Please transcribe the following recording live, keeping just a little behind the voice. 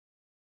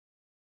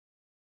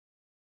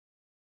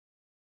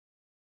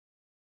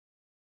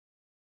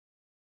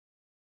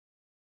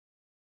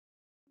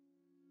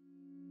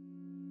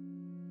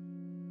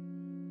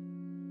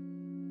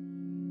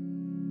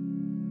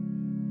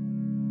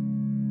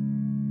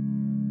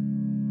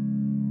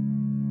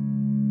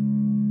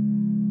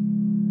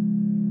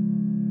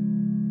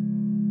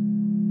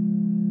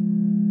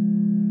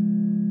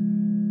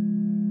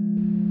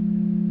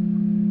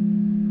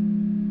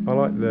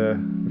the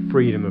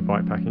freedom of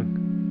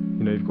bikepacking.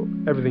 You know, you've got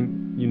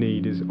everything you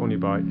need is on your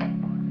bike.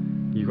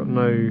 You've got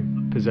no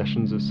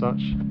possessions as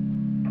such,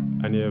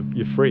 and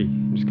you're free.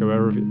 You just go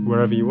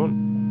wherever you want.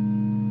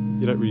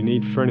 You don't really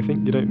need for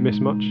anything. You don't miss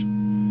much.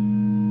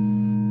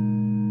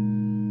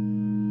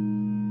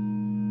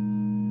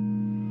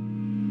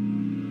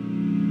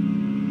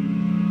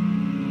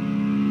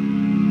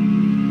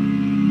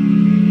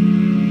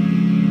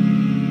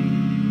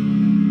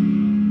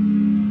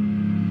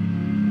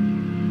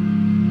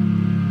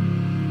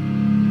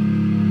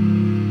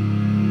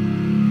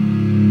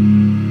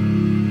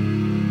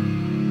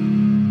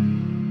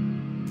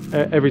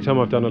 Every time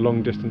I've done a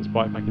long distance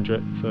bikepacking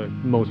trip for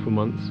multiple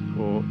months,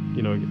 or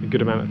you know, a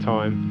good amount of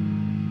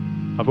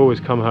time, I've always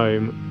come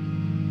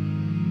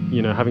home,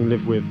 you know, having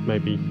lived with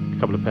maybe a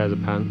couple of pairs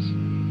of pants,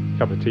 a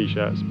couple of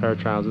t-shirts, a pair of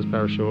trousers, a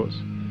pair of shorts,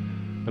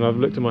 and I've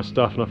looked at my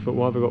stuff and I thought,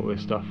 why have I got all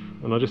this stuff?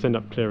 And I just end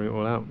up clearing it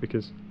all out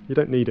because you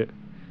don't need it.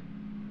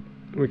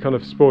 We're kind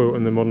of spoiled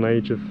in the modern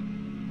age of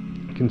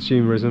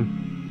consumerism,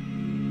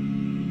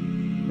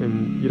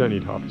 and you don't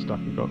need half the stuff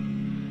you've got.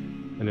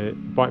 And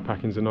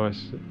bikepacking's a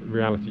nice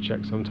reality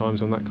check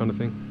sometimes on that kind of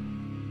thing.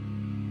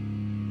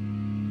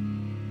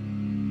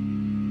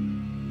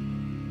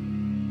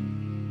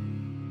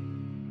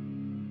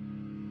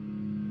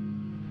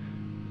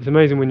 It's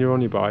amazing when you're on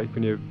your bike,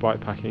 when you're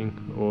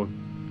bikepacking or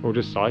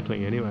just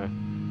cycling anywhere,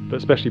 but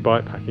especially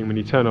bikepacking, when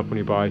you turn up on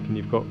your bike and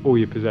you've got all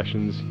your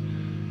possessions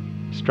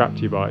strapped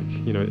to your bike.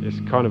 You know, it's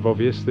kind of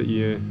obvious that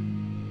you're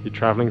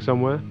travelling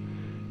somewhere,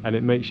 and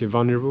it makes you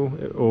vulnerable,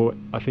 or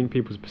I think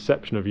people's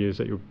perception of you is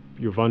that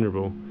you're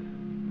vulnerable.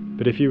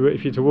 But if you were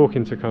to walk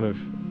into kind of,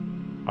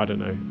 I don't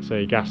know,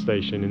 say a gas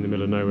station in the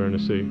middle of nowhere in a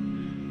suit,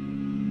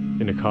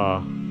 in a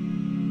car,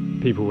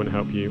 people wouldn't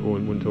help you or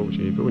wouldn't talk to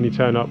you. But when you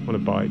turn up on a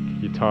bike,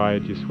 you're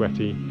tired, you're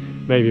sweaty,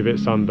 maybe a bit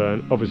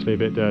sunburnt, obviously a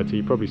bit dirty,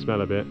 you probably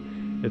smell a bit.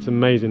 It's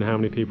amazing how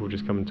many people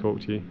just come and talk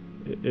to you.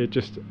 It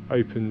just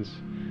opens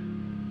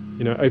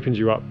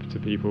you up to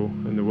people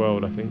and the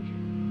world, I think.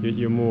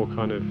 You're more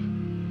kind of,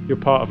 you're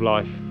part of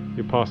life,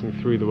 you're passing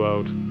through the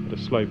world at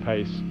a slow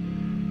pace.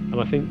 And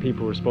I think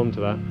people respond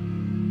to that.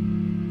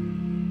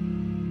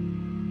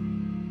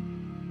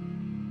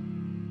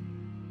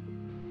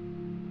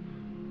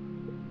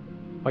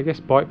 I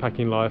guess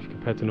bikepacking life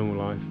compared to normal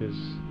life is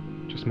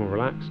just more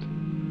relaxed.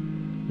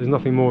 There's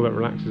nothing more that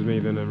relaxes me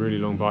than a really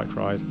long bike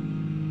ride.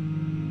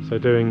 So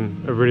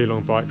doing a really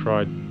long bike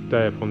ride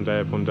day upon day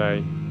upon day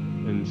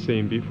and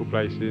seeing beautiful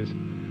places,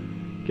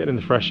 getting in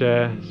the fresh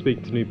air,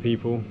 speaking to new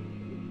people,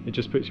 it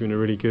just puts you in a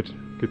really good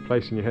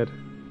place in your head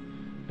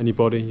and your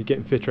body. You're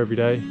getting fitter every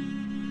day.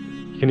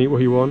 You can eat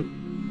what you want.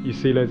 You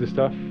see loads of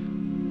stuff.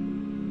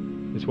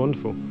 It's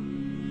wonderful.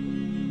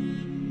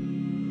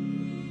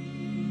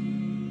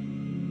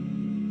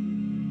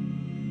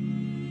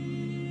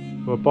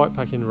 Well,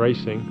 bikepacking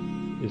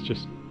racing is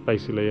just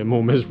basically a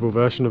more miserable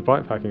version of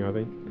bikepacking, I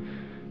think.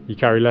 You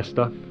carry less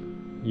stuff.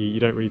 You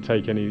don't really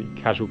take any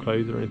casual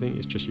clothes or anything.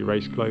 It's just your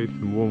race clothes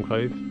and warm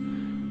clothes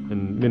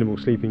and minimal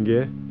sleeping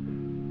gear.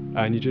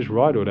 And you just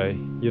ride all day.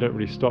 You don't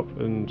really stop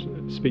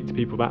and speak to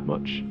people that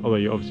much, although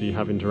you obviously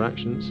have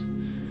interactions.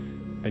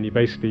 And you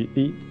basically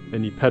eat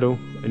and you pedal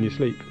and you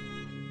sleep.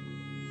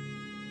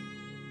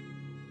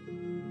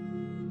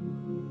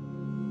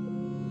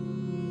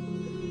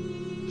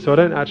 So I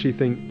don't actually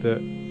think that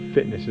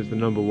fitness is the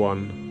number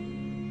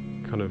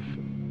one kind of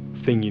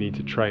thing you need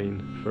to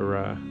train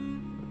for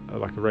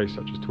like a race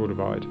such as Tour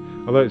Divide.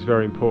 Although it's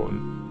very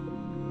important.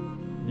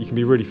 You can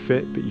be really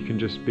fit, but you can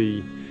just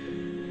be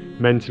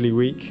mentally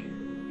weak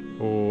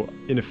or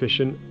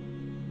inefficient,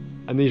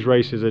 and these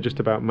races are just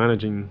about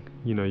managing,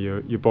 you know,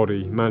 your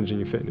body, managing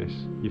your fitness,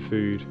 your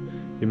food,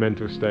 your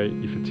mental state,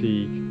 your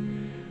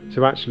fatigue.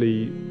 So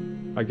actually,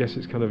 I guess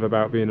it's kind of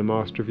about being a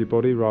master of your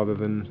body rather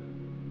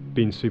than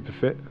being super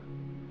fit.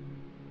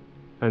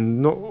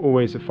 And not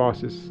always the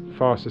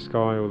fastest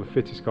guy or the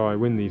fittest guy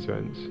win these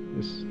events.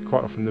 It's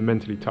quite often the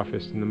mentally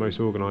toughest and the most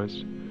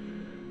organised.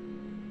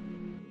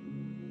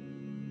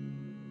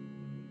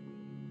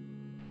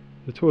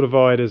 The Tour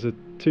Divide is a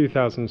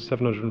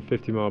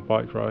 2,750 mile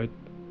bike ride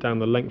down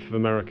the length of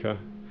America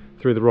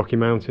through the Rocky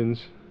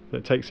Mountains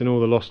that takes in all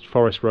the lost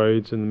forest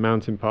roads and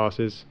mountain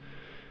passes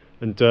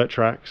and dirt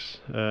tracks,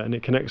 and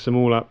it connects them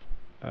all up,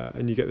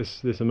 and you get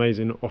this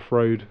amazing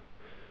off-road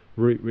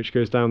route which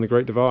goes down the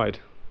Great Divide.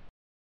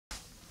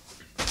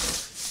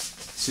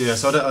 So yeah,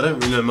 I don't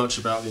really know much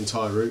about the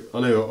entire route.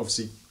 I know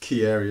obviously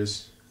key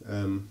areas,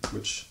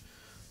 which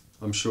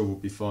I'm sure will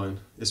be fine.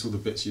 It's all the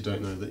bits you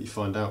don't know that you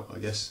find out, I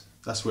guess.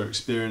 That's where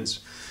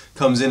experience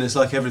comes in. It's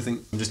like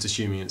everything. I'm just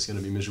assuming it's going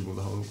to be miserable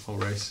the whole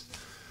race.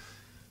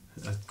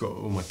 I've got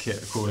all my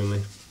kit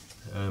accordingly.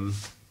 In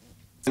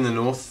the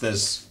north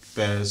there's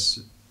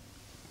bears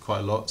quite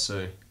a lot,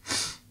 so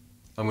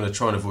I'm going to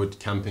try and avoid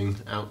camping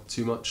out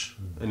too much,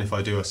 and if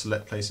I do, I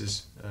select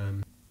places.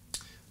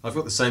 I've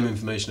got the same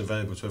information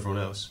available to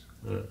everyone else,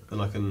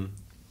 and I can,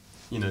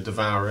 you know,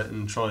 devour it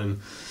and try and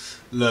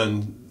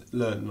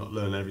not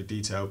learn every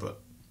detail, but,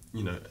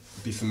 you know,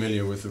 be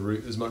familiar with the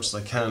route as much as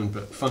I can.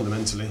 But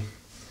fundamentally,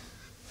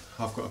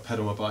 I've got to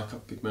pedal my bike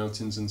up big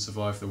mountains and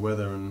survive the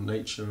weather and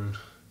nature, and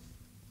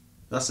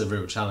that's a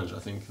real challenge. I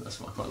think that's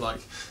what I quite like.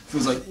 It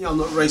feels like, yeah, I'm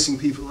not racing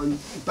people, I'm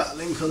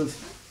battling kind of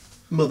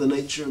Mother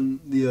Nature and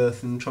the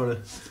earth and trying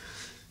to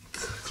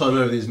climb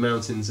over these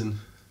mountains, and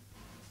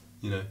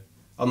you know,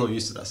 I'm not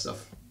used to that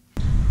stuff.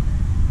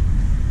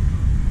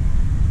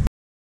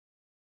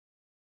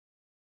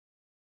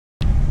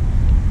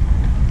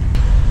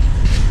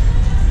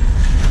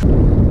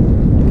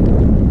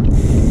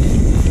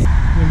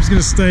 I'm just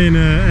going to stay in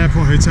an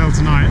airport hotel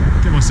tonight,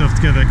 get myself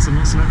together because I've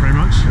not slept very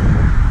much.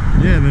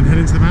 Yeah, and then head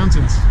into the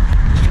mountains.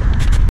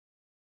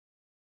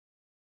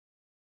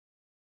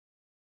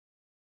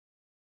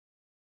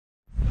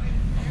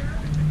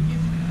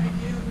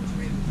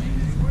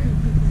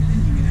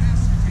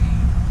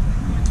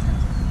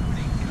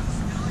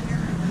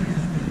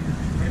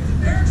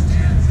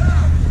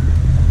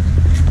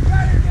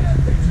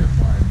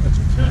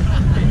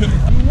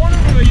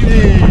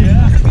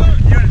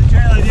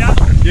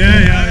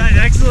 Yeah.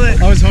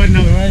 Excellent. I was hiding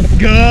out of the way.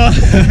 Good.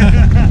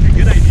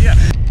 Good idea.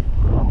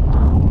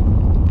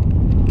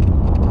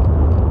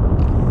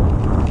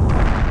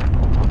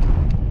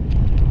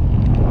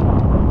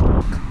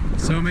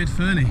 So I made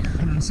Fernie,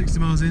 160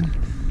 miles in.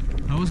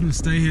 I was going to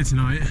stay here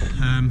tonight.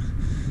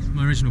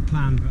 My original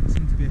plan, but I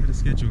seem to be ahead of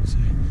schedule, so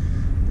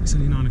it's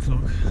only 9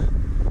 o'clock. So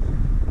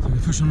I'm going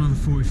to push on another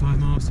 45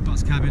 miles to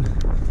Butt's cabin.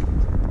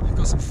 I've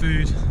got some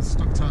food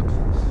stocked up,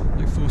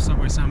 like 4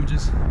 Subway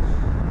sandwiches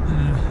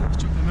and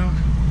chocolate milk.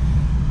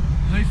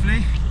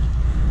 Hopefully,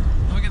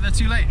 I won't get there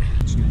too late.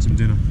 Just getting some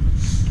dinner.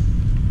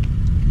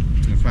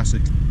 A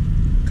classic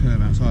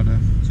curve outside a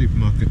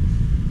supermarket.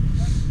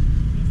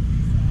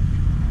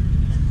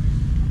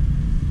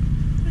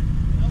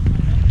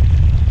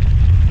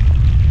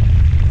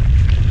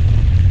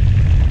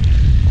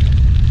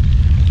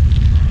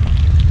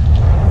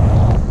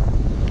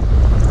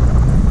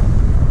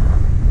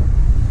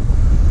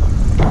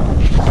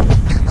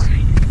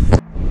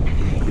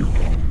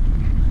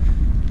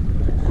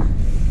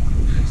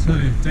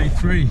 Day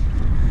 3,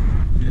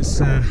 it's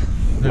about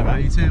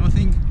 8 AM I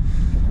think.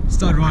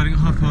 Started riding at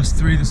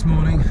 3:30 this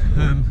morning.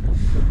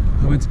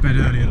 I went to bed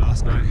earlier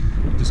last night,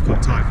 just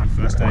quite tired for the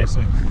first day,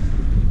 so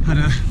had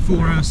a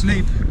 4-hour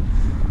sleep,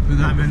 but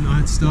that meant I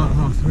had to start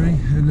at 3:30,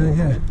 and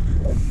yeah,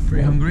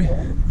 pretty hungry.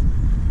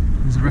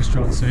 There's a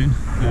restaurant soon,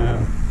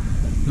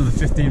 another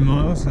 15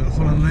 miles at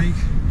Holland Lake,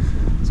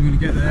 so I'm going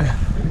to get there,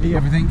 eat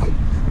everything,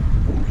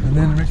 and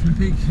then Richmond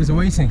Peak is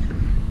awaiting.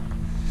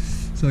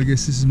 So I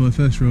guess this is my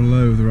first real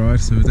low of the ride,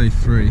 so day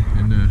 3,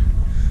 and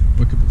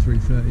woke up at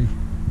 3:30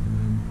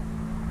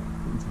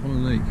 to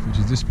Holland Lake, which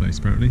is this place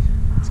apparently,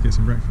 to get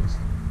some breakfast.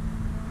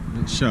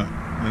 And it's shut,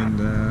 and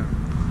I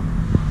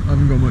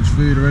haven't got much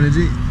food or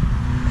energy.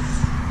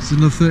 So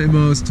another 30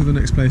 miles to the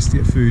next place to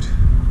get food. So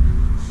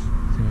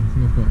I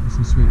think I've got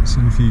some sweets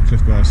and a few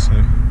Cliff Bars,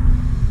 so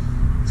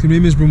it's going to be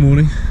a miserable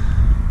morning.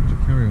 I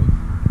should carry on.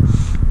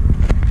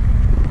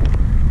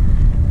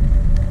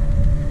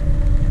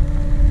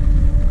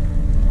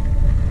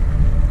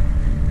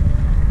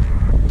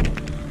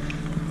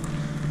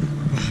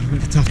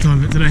 Tough time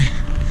of it today.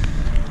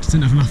 Just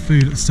didn't have enough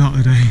food at the start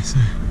of the day, so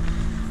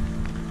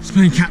just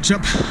playing catch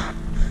up.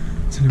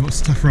 Tell you what's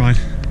a tough ride.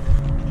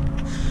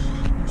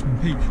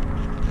 Richmond Peak.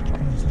 Oh,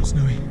 it's not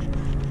snowy.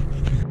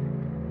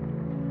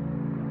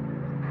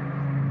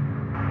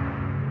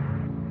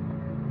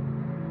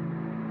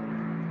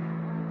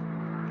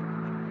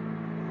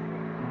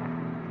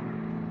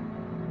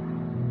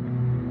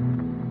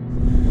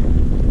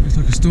 Looks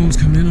like a storm's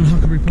coming in on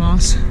Huckleberry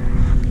Pass.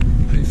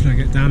 Hopefully I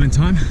get down in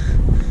time.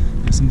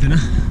 Some dinner.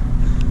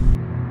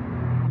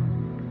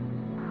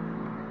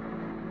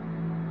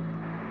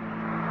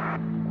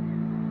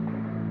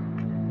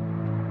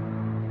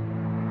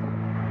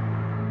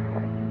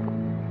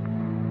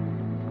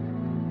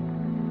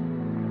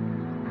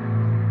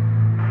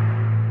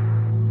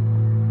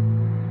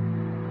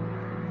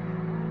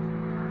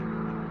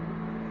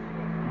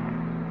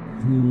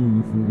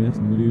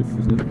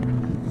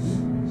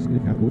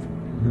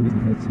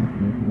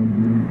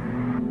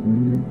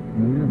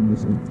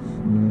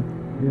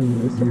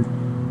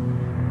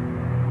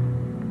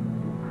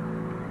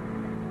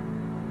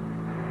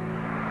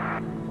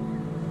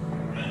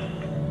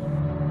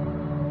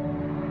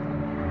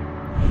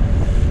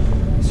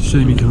 It's a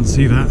shame you can't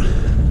see that.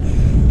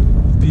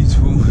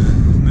 Beautiful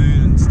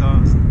moon and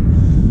stars,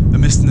 a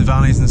mist in the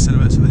valleys and the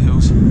silhouettes of the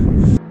hills.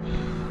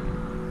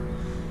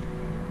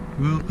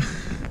 Well,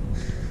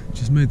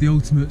 just made the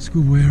ultimate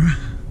schoolboy error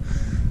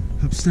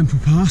up Stemple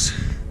Pass.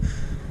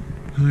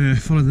 I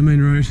followed the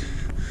main road,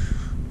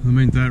 the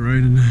main dirt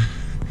road, and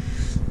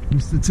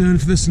missed the turn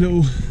for this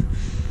little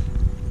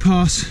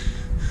pass,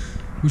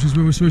 which is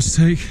where we're supposed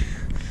to take.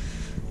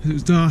 It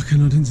was dark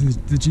and I didn't see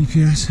the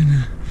GPS,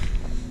 and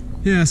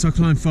yeah, so I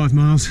climbed 5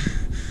 miles,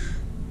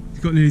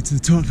 got nearly to the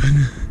top,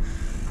 and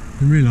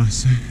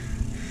realised, so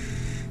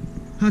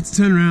I had to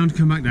turn around,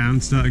 come back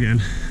down, start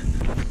again.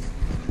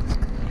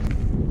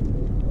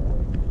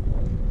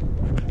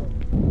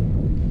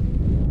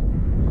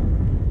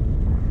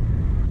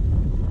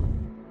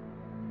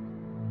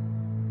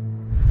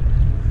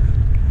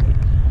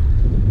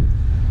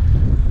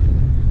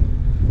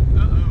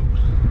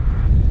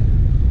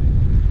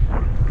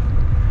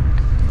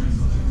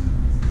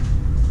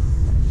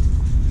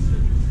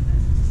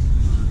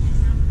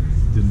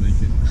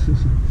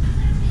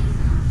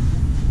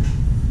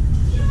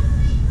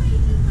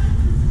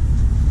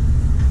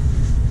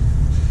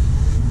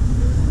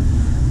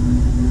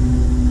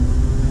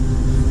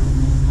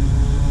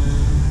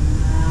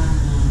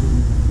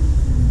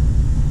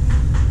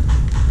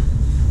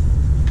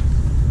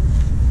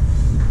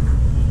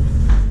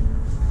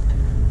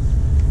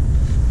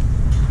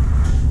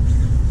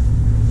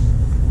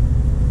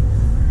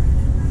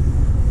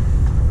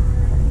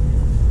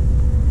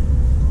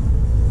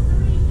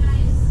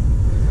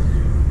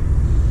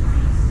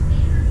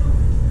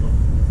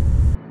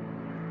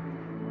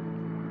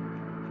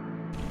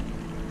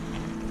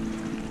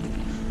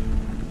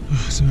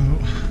 It's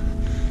about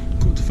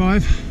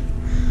 4:45.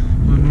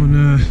 I'm on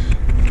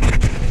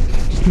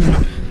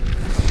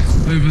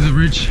over the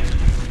ridge,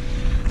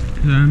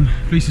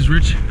 Fleeces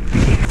Ridge.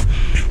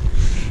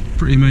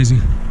 Pretty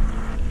amazing.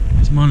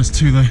 It's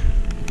 -2 though,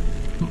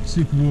 not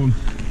super warm.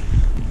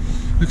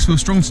 Looks feel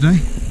strong today.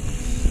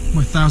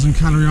 My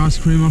 1,000-calorie ice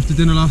cream after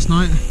dinner last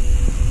night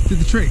did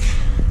the trick.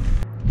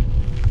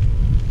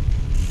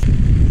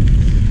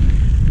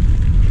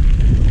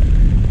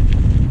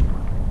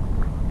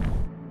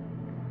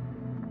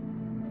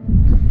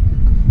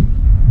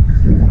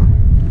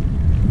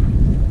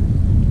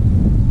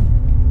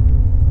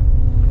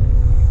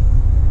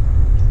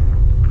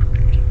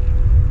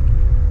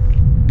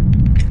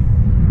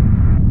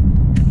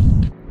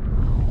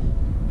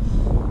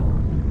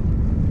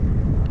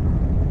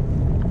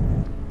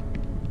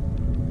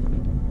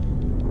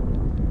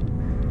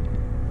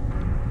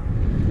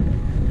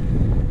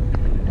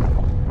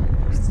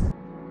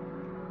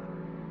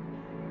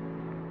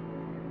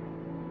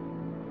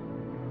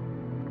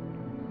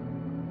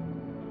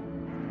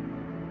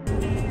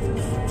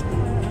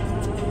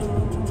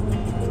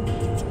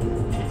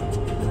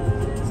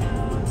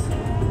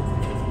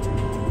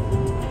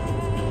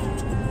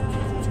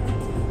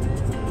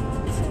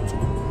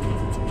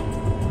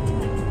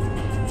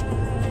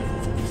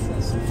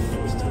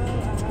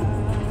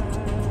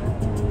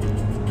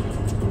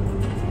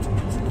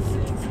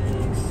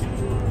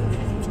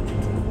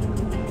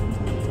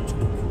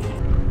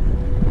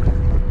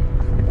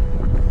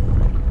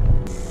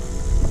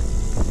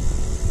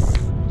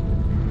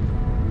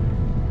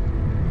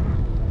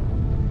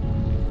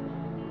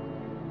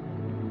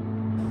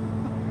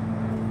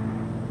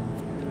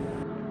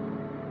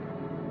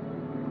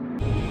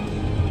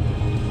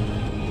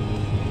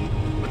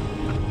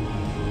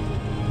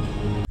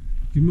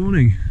 Good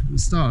morning, at the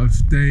start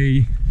of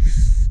day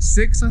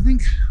 6 I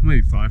think,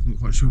 maybe 5, I'm not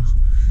quite sure.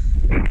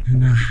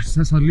 And just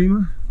outside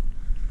Lima,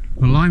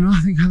 or Lima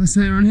I think how they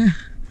say it around here.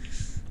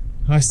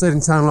 I stayed in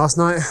town last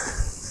night,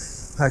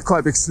 I had quite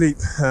a big sleep,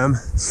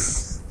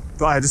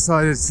 but I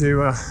decided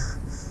to,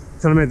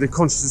 kind of made the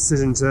conscious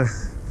decision to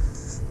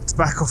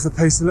back off the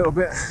pace a little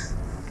bit.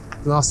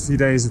 The last few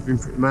days have been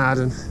pretty mad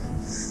and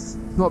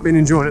not been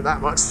enjoying it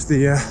that much,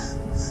 the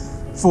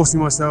forcing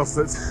myself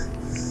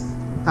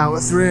out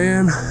at 3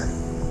 AM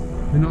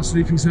and not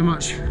sleeping so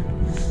much.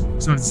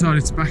 So I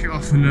decided to back it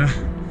off and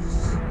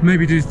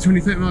maybe do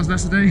 20-30 miles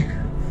less a day,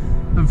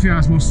 have a few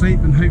hours more sleep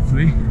and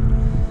hopefully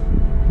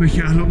make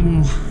it a lot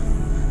more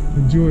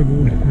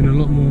enjoyable and a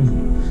lot more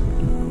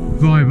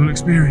viable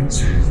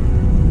experience.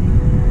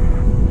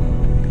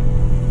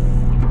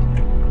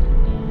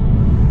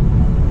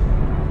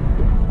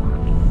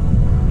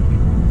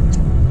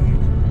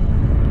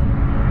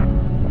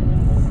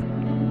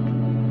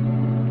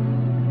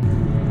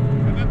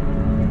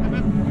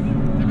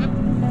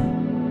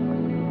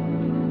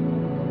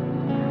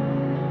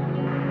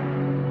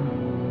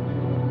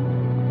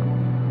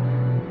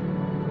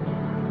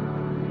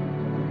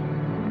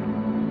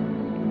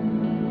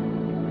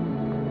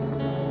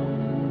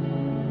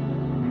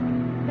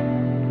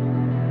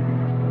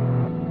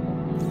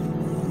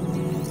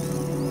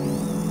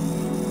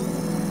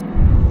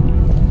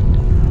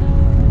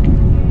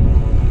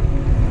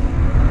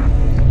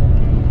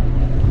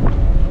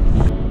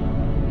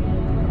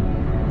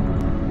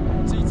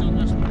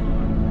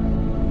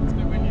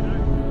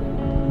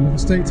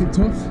 State ticked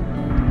off.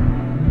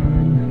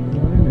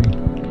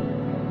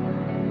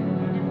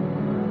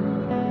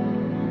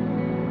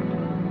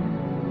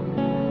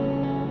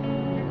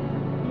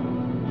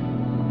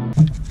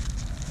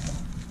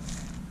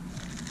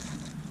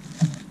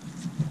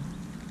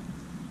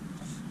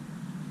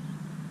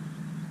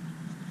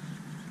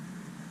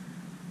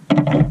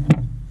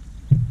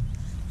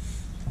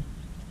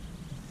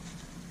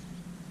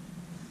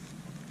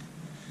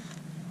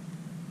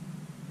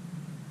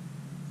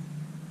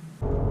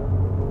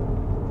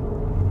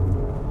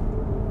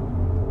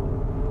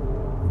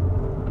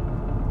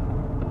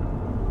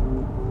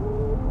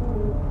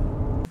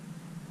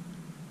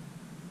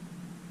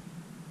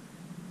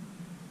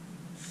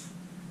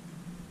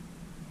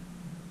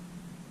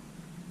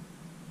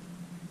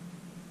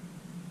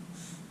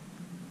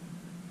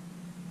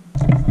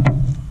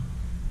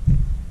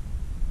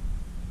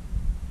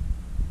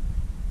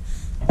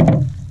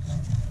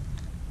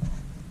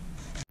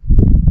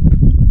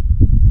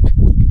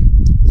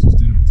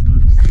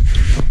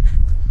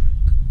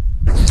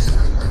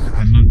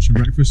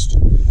 Breakfast.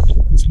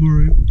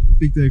 Tomorrow,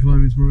 big day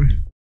climbing tomorrow.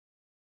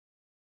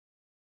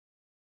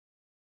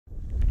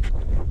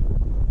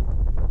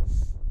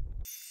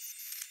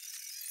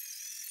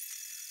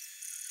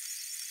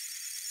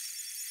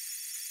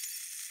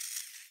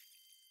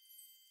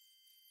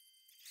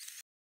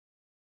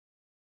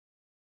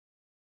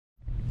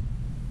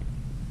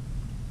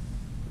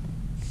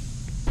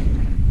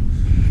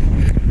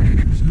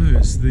 So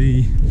it's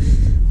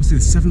the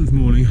 7th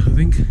morning, I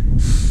think.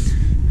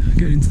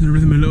 Getting into the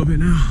rhythm a little bit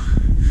now.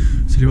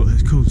 Tell you what,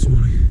 it's cold this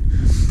morning.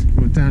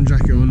 Got my down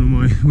jacket on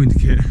my winter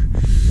kit.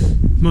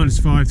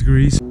 -5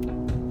 degrees.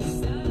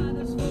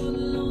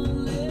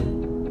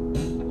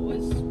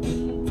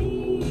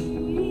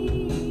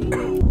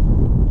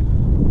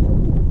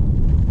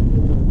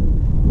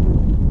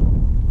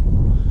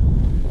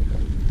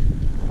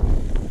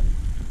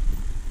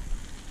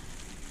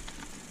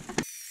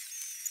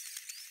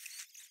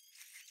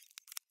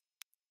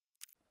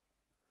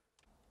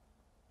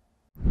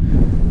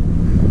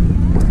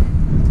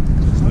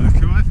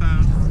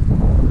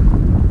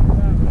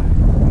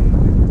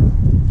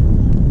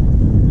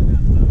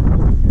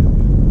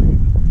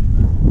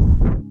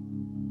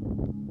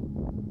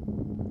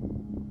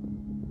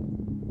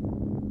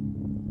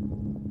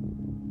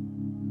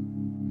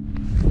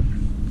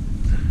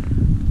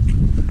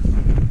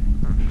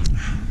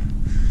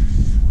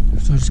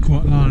 So I just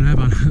caught Lyle and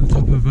Evan at the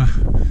top of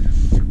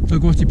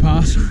Lagwati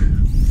Pass.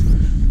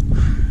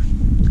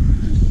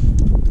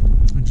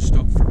 I just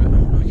stopped for a bit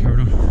and I carried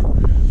on.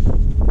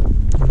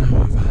 And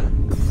now I've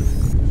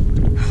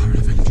enough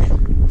energy.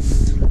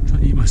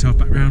 Trying to eat myself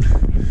back round.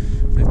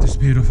 They've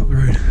disappeared off up the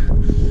road.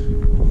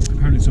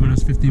 Apparently someone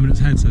else 15 minutes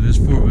ahead, so there's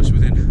 4 of us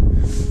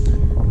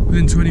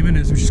within 20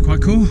 minutes, which is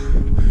quite cool.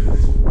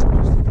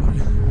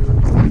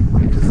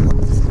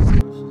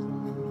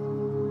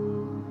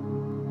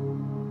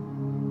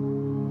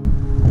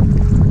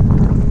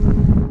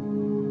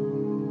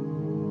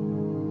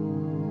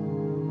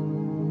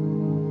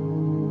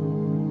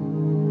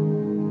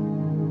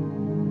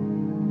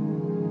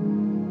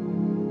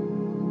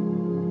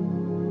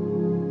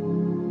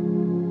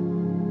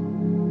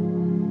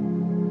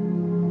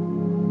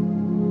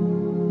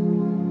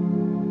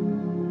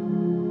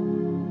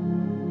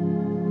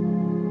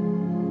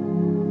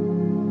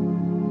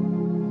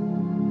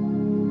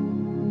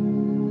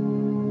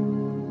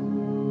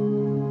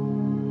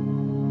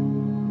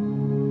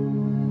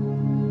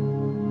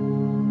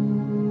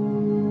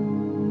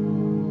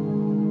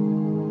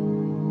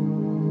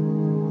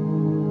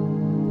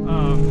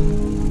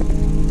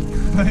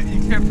 But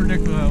you can't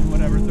predict the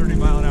whatever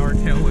 30-mile-an-hour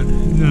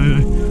tailwind. No.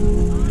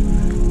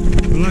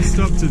 Well, I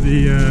stopped at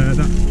the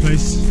that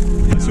place.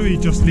 Yeah. I saw you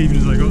just leaving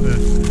as I got there.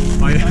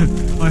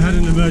 I had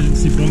an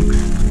emergency bonk.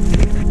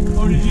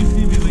 Oh, did you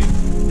see me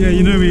leave? Yeah,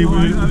 you know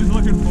I was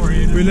looking for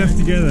you. We left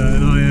together,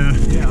 and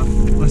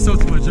I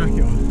salted my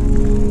jacket on,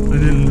 and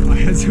then I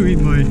had to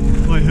eat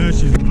my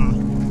Hershey's bar,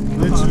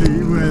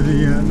 literally where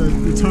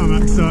the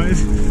tarmac started.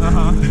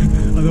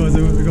 Otherwise,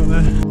 I wouldn't have got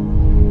there.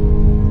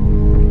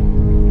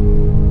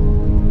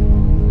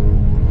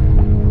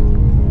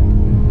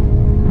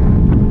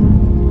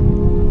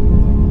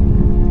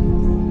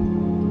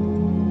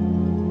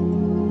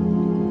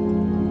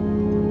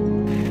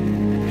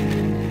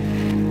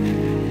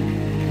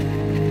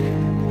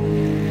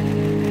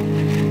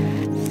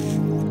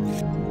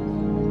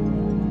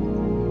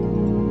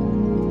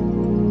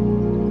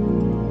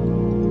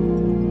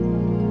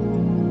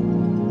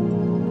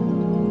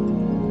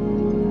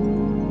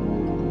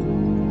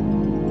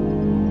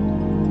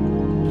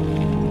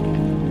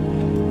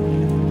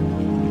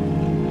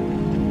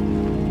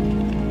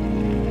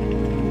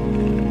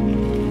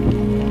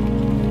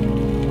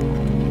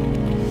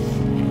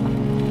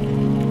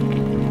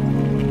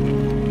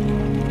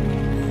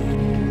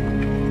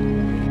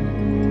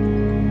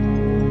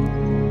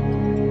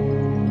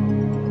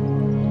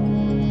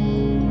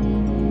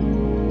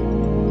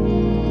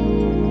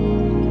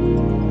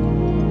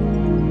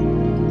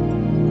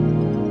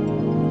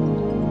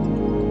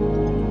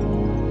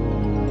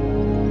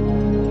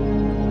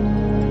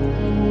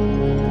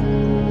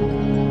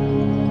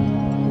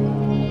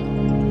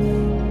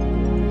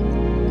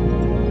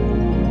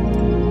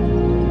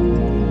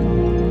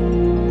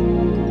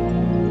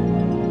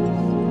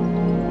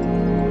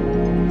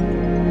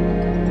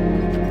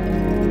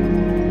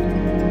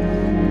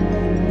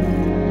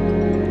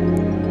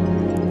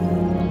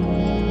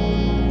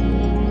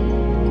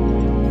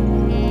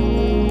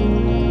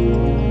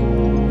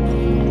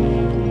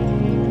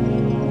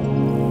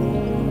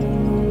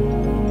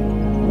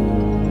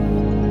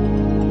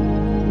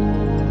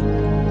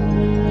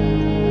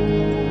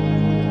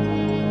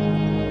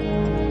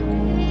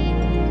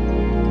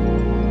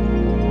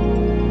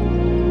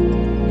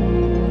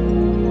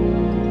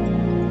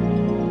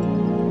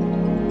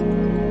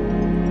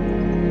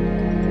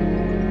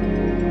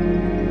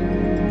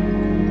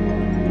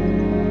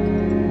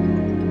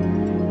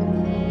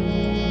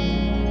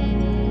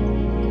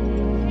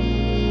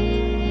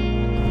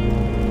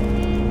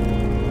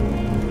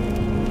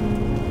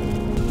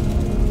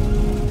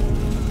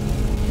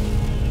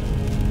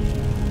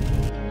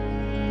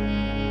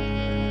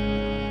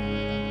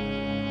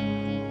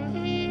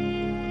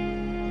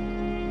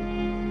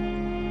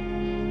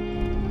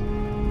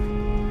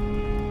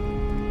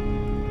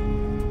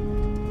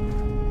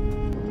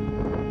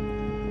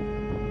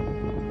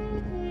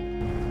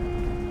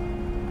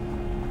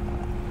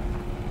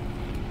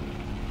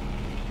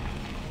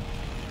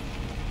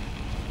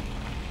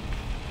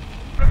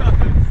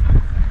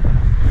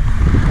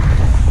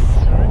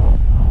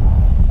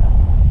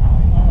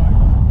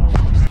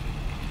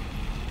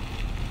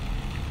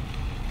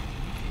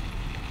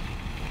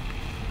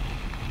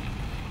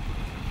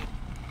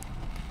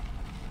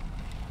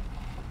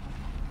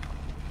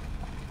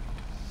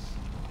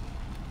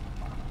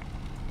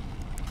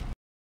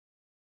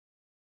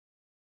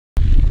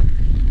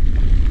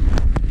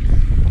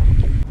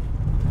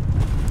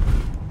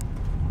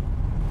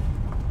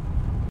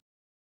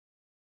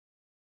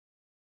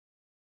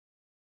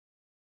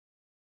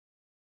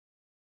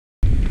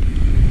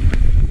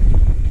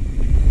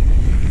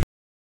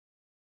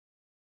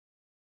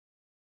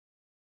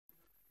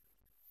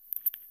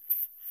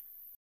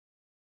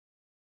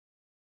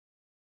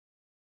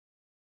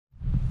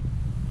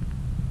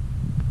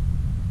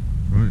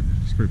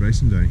 Great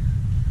Basin Day,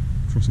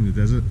 crossing the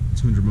desert,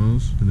 200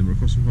 miles, and then we're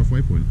across the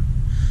halfway point.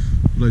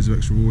 Loads of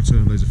extra water,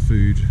 loads of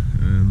food,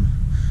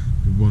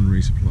 one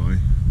resupply,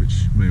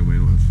 which may or may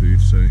not have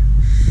food. So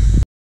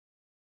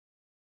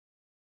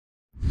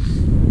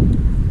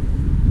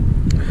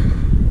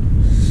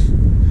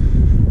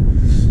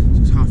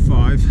it's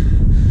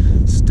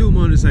 5:30. Still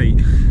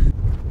 -8.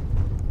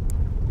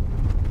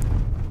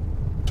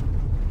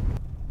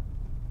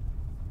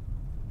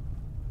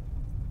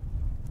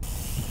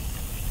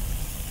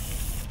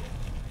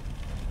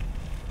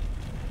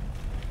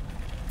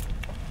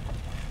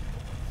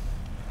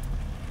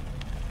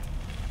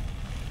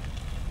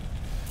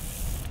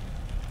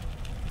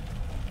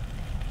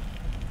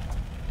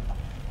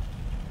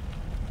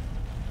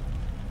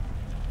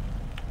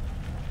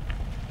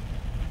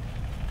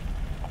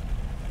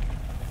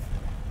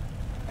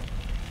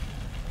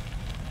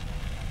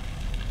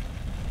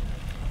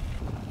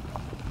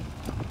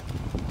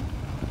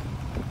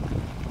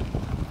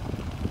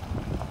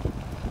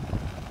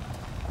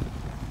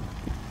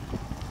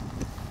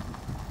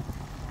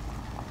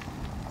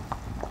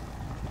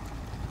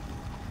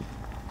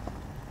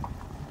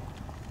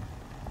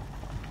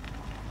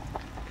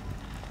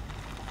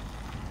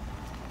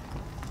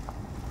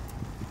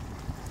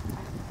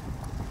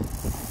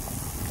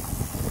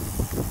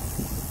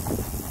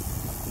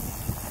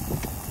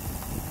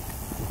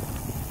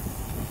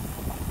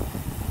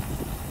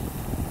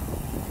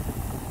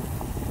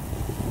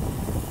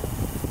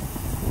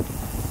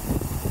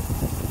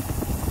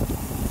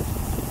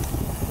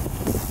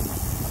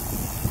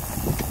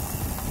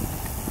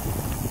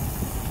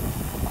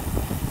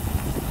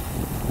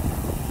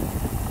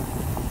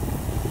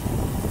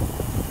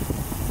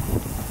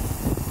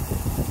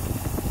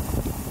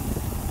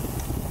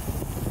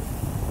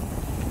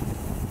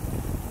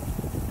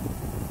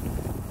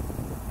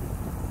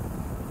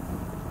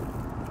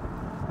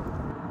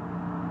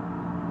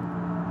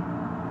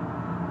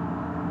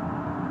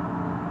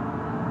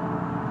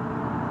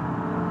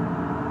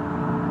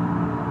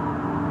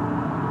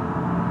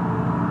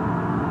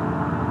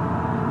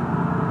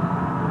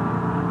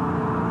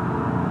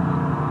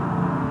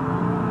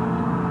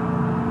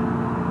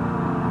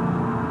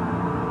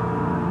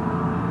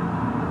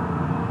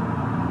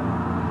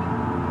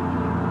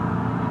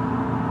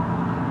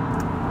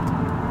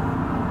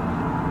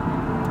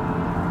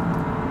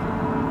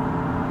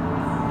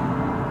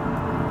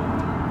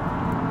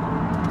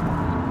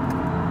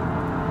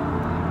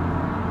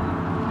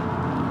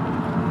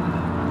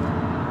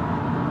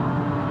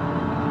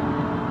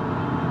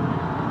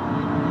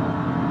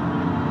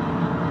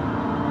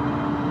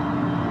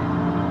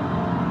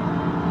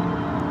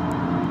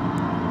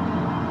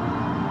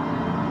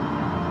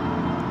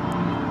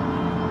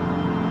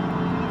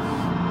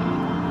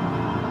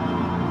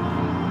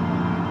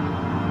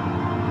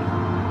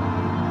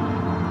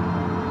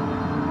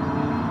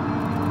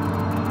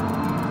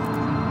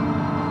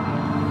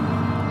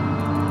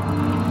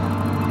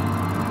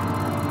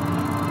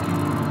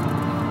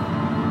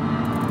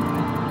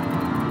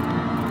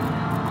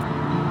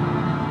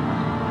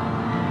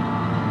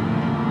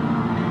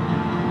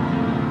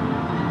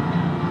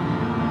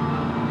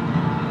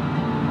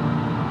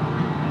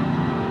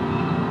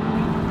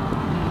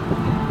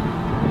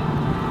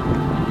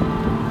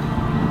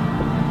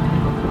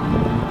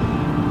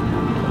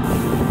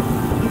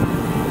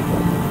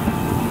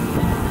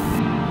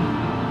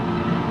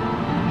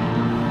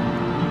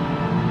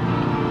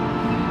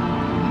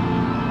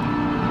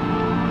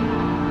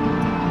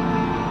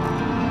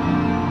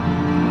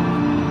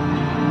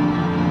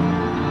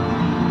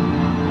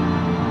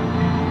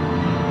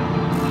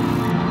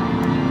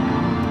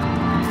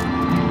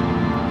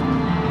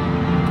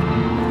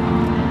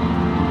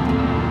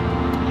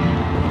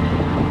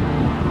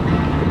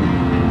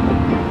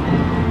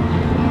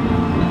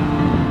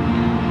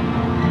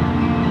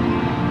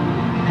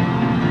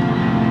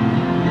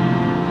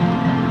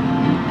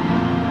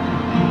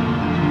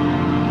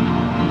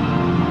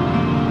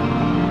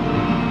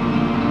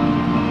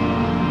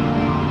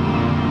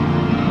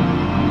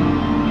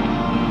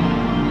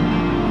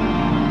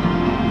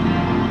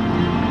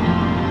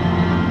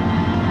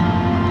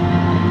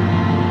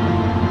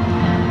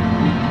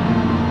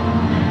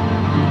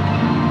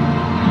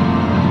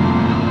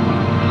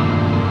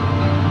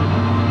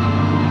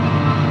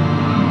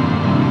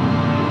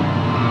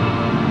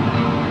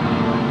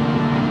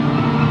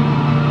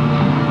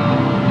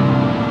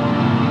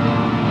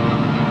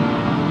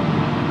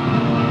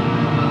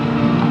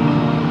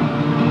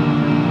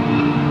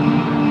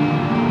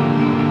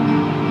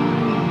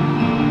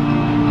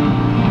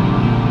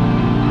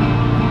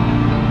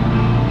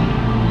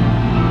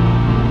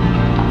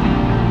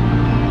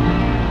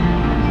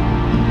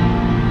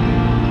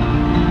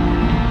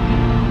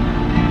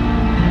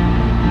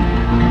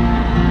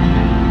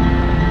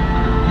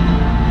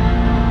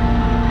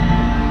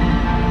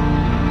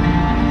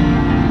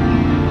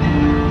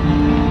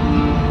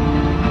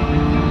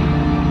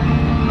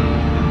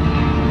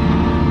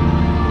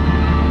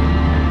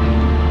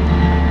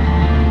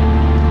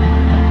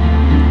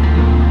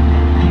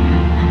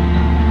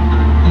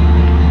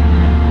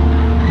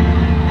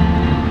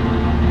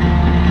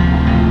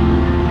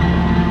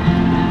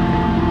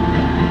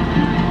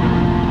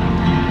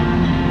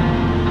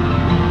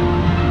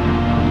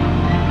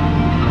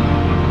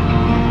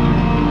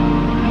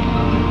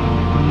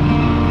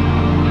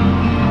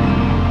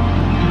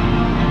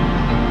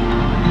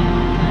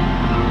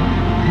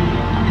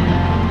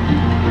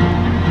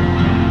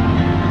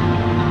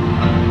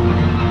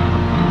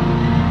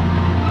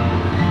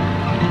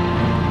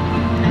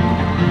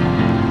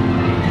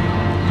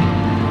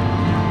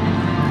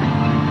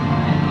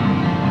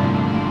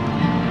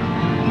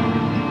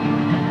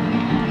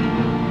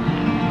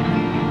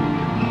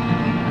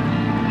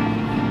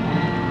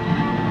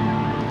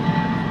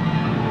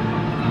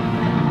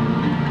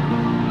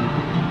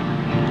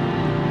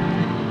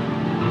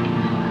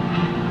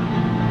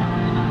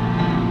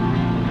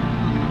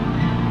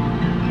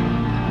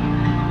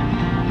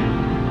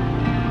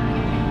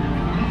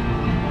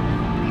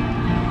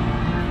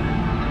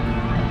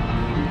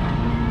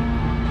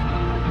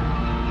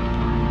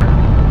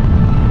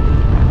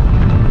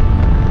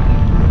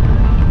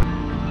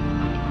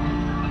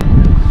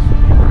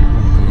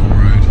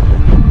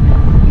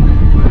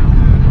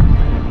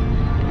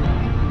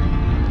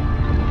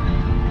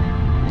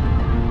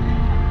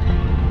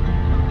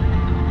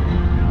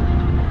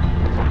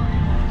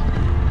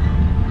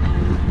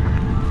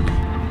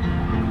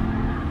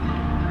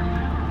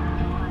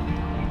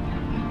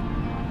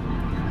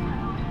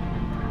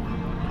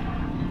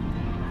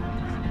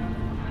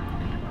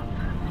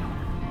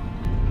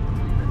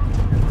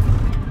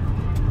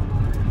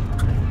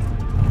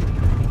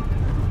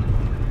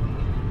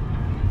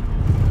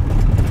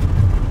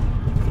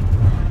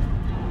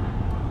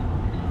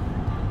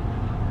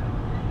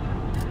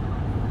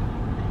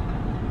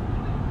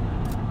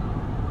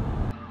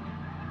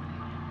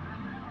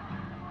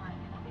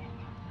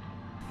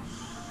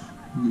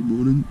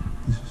 morning.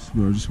 This is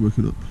where I just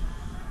woken up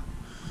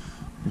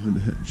behind a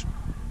hedge.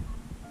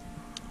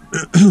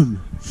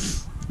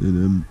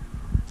 And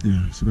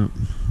yeah, it's about,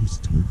 what's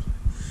the time?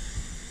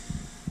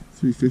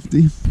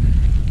 3:50.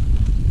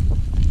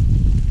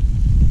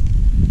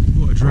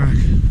 What a drag.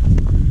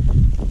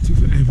 It took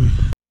forever.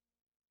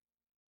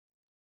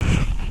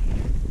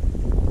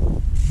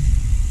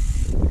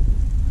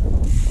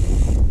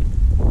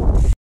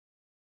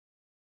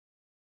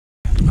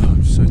 Oh,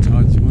 I'm just so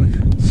tired this morning.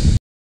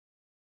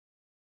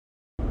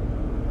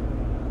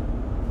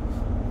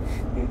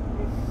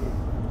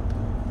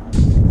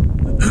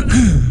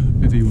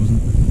 Bivvy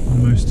wasn't the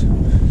most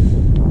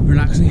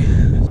relaxing. I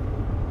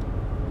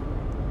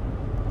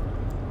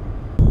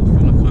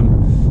feel like I'm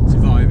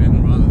surviving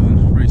rather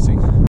than racing.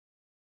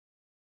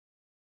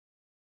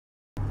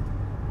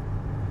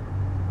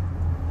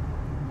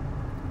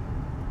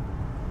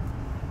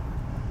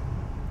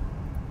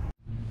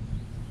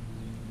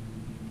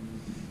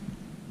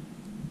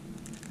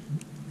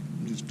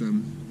 I'm just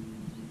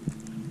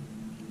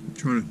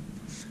trying to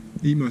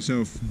eat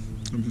myself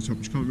up to the top.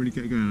 Just can't really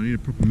get going. I need a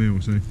proper meal,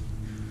 so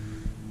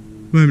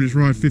moment just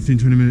ride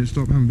 15-20 minutes,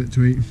 stop, have a bit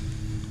to eat,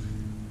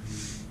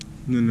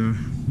 and then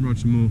ride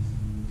some more.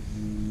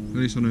 At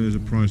least I know there's a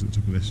prize at the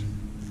top of this.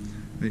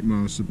 8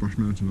 miles to Brush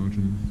Mountain Lodge,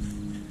 and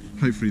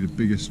hopefully the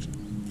biggest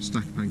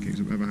stack of pancakes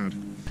I've ever had.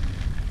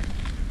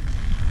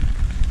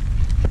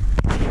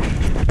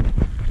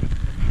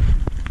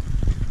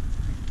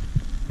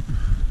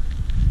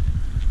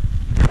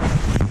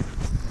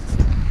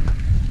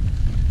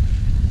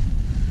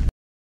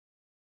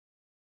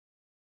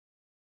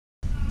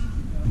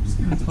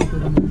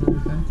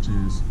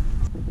 Cheers.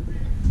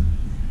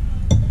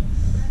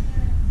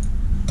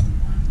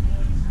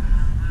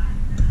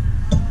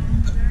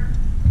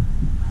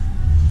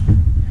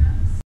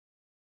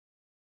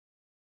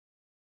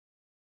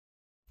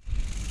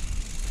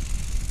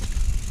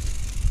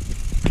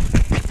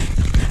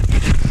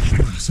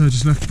 So I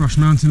just left Brush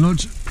Mountain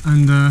Lodge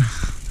and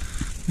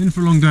in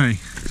for a long day.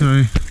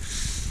 So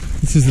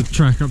this is the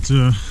track up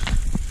to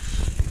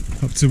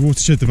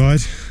Watershed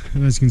Divide,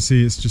 and as you can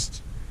see it's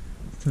just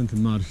turned to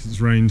mud because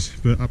it's rained,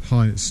 but up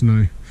high it's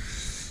snow.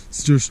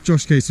 It's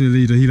Josh Ibbett, the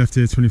leader. He left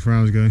here 24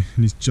 hours ago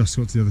and he's just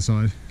got to the other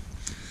side.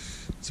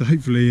 So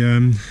hopefully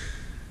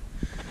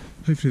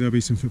there'll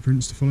be some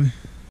footprints to follow.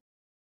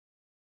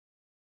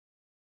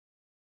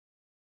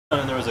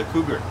 And there was a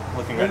cougar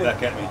looking right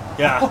back at me.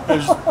 Yeah.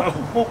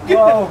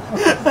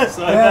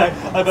 So I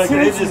back,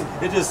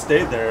 it just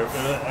stayed there.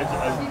 I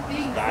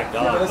backed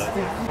off.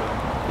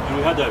 And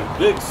we had that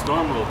big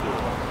storm roll through.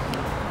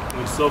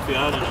 When Sophie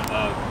and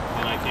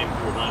I came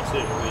through Atlantic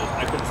City,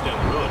 I couldn't stay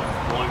on the road. I was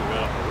blowing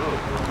right off the road.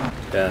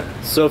 Yeah,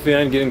 Sophie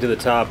Ann getting to the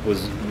top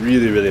was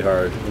really, really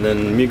hard. And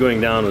then me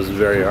going down was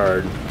very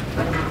hard.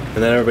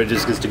 And then everybody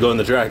just gets to go on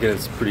the track and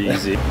it's pretty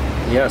easy.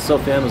 Yeah,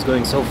 Sophie Ann was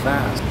going so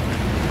fast.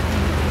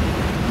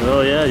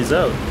 Oh yeah, he's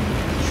out.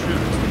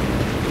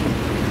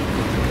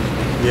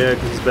 Yeah,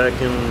 because he's back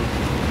in...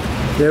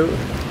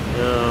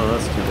 Oh,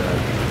 that's too bad.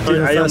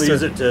 I only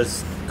use it to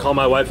call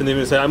my wife in the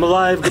evening and say, I'm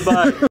alive,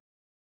 goodbye.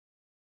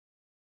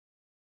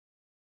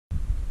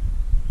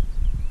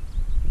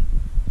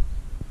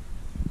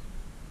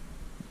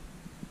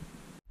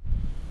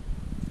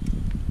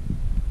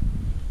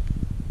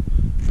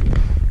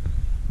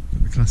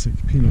 The classic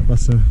peanut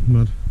butter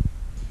mud.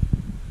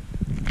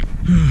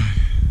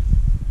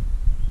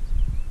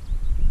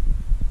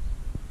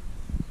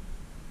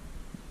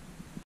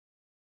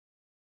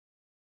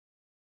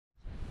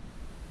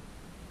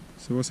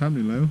 So what's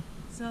happening, Leo?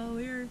 So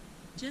we're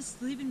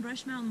just leaving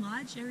Brush Mountain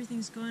Lodge.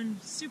 Everything's going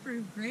super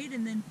great,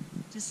 and then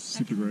just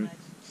stuck Super in the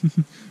great.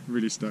 mud.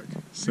 Really stuck.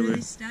 So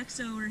Really stuck.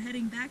 So we're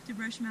heading back to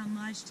Brush Mountain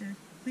Lodge to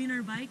clean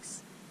our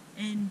bikes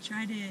and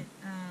try to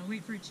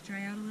wait for it to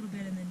dry out a little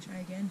bit, and then try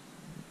again.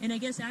 And I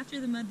guess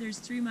after the mud, there's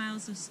 3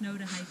 miles of snow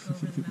to hike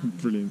over the mountain.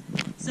 Brilliant.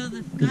 So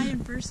the guy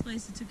in first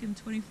place, it took him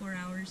 24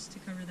 hours to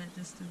cover that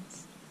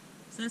distance.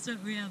 So that's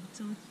what we have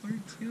to look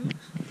forward to.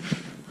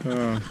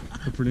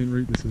 What a brilliant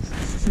route this is.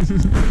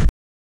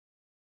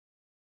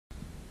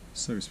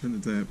 So we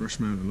spent the day at Brush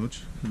Mountain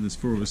Lodge, and there's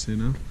 4 of us here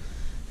now.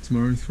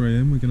 Tomorrow at 3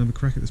 AM we're going to have a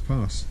crack at this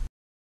pass.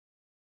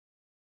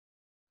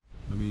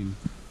 I mean,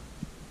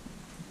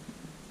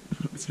 I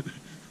don't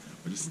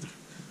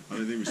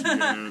think we should be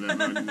going over that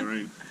mud in the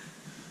rain.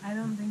 I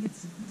don't think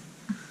it's a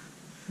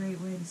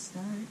great way to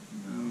start.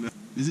 No.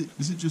 Is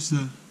it just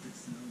a...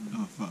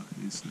 Oh fuck,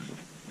 it's snow.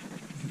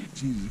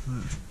 Jesus, look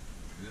at that.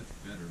 That's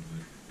better,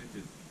 but it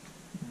just...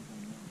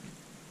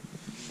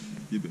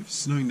 Yeah, but if it's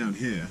snowing down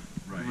here,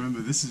 Right.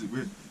 remember this is...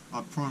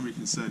 Our primary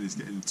concern is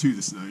getting to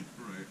the snow,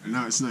 Right. and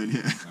now it's snowing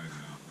here. I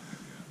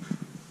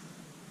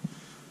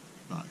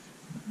know. Back.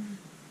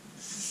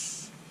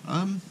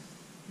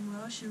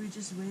 Well, should we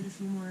just wait a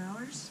few more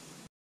hours?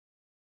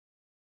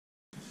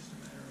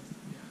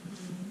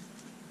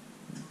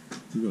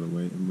 We gotta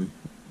wait, haven't we?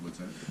 What's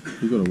that?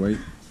 We gotta wait.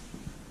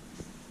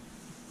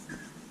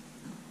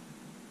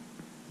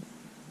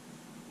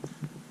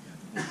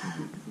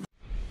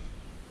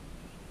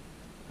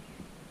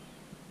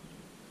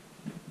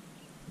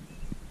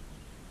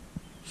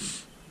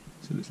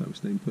 looks like we're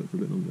staying put for a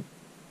bit longer.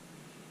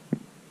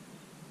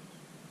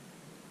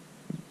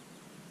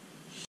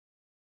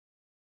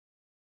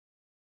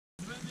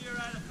 I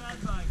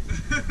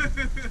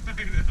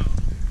know.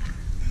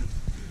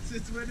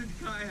 Since when did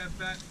Kai have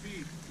fat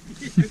feet?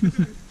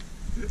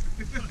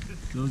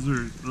 Those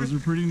are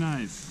pretty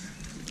nice.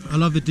 I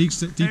love the deep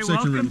section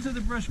welcome room. to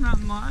the Brush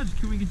Mountain Lodge.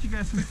 Can we get you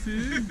guys some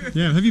food?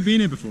 Yeah, have you been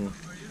here before?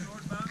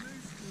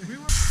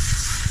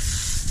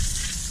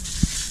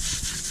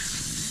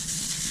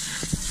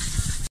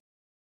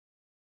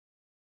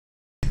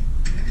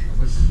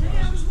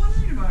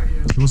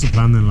 So what's the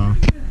plan then, Lara?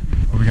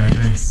 What are we going to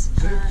do?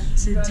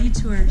 It's a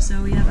detour,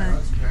 so we have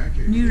a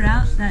new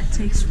route that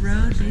takes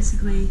road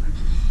basically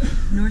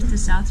north to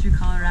south through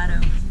Colorado.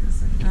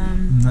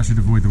 That should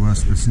avoid the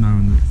worst of the snow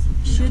and the...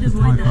 Should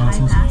avoid the high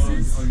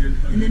passes,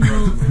 and then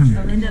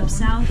we'll end up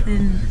south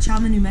in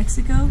Chama, New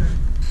Mexico,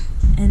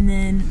 and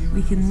then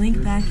we can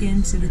link back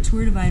into the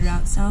Tour Divide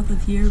route south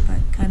of here,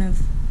 but kind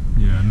of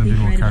yeah, and then be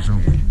more right casual,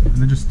 and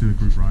then just do a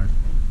group ride.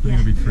 I think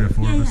it'll be 3 or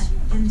 4 of us.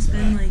 And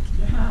spend like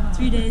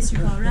 3 days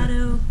through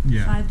Colorado,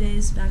 5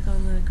 days back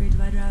on the Great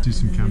Divide route. Do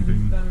some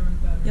camping,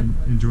 Yep.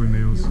 enjoy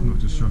meals, not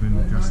just shove in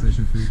gas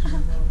station food.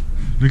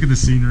 Look at the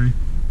scenery.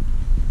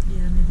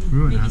 Yeah, We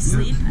won't maybe have to.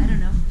 sleep. I don't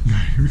know. No,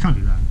 we can't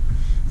do that.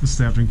 Just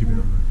stay up drinking beer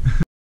all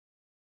night.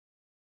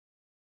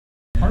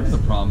 Part of the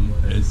problem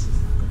is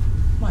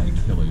my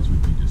Achilles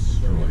would be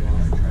destroyed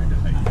if I tried to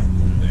hike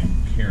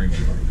and carrying it.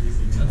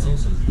 That's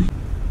also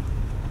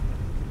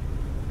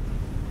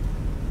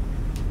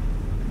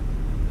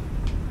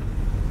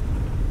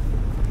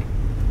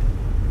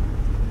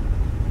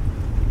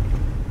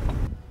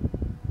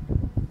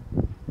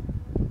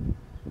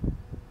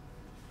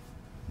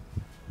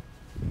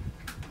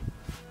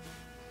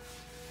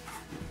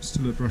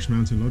Still at Brush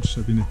Mountain Lodge,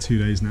 so I've been here 2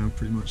 days now,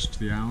 pretty much to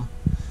the hour.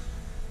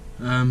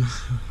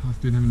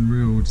 I've been having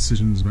real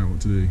decisions about what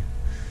to do.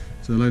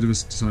 So a load of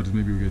us decided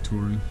maybe we'd go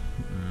touring,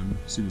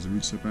 seeing as the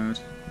route's so bad.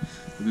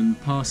 But then the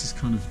pass is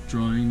kind of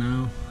drying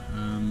now.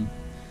 I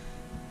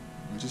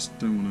just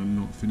don't want to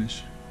not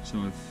finish, so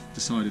I've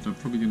decided I'm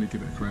probably going to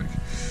give it a crack.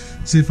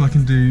 See if I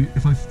can do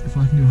if I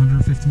can do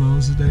 150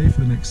 miles a day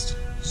for the next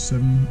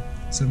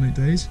 7-8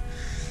 days.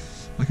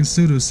 I can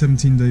still do a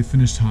 17-day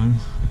finish time,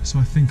 so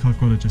I think I've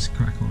got to just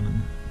crack on,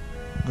 and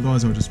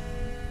otherwise I'll just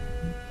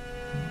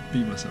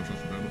beat myself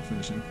up about not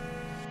finishing.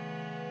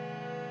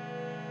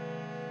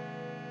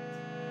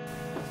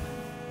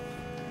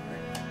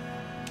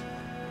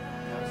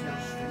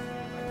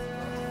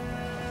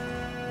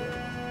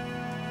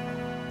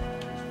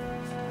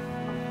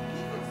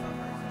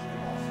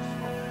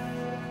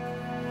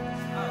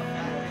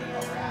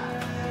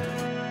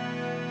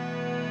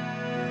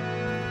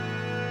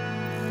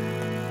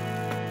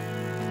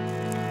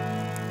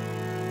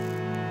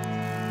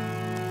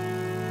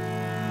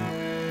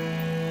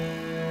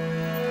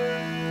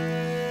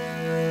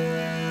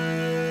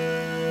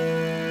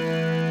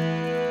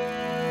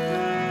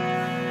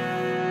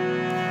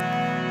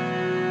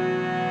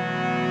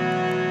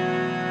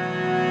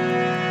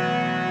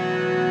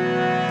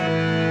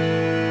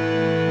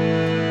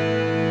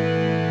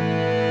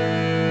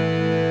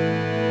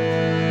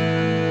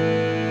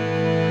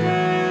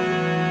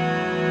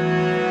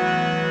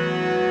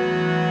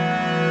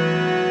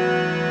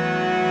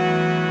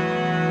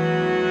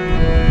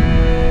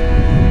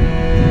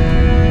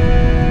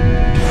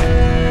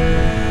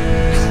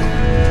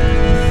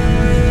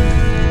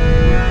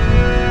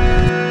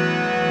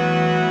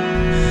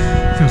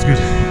 Feels good. I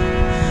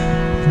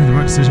made the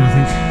right decision, I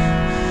think.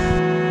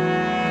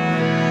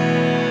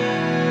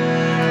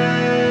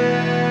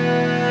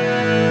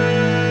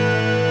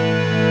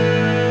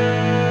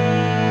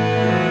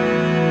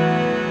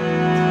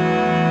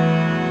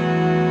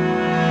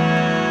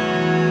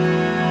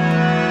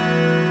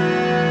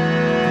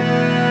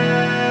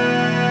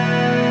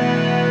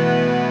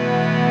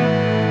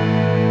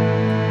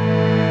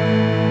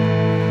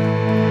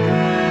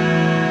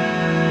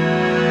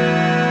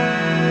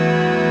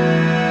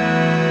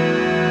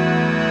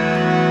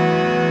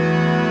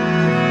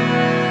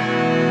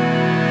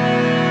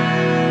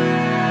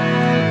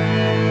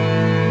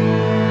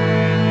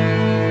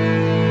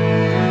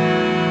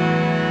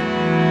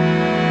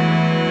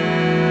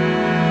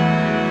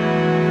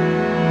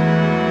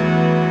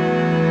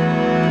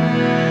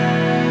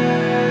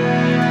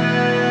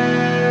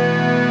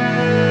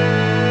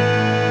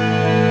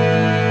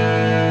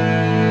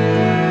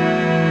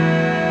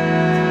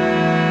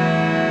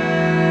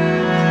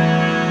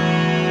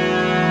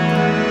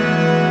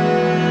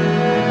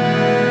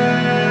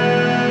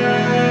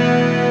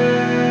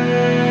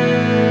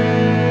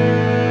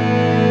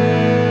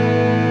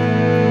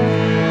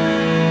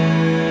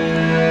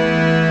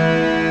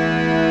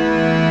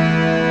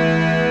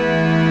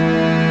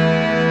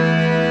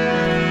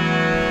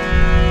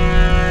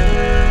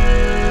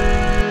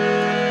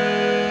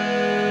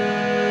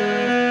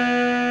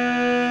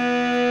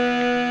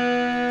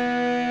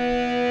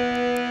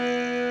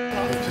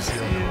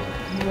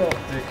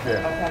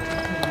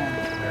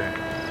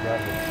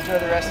 Enjoy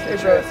the rest of the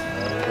trip.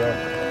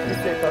 Be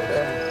safe out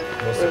there.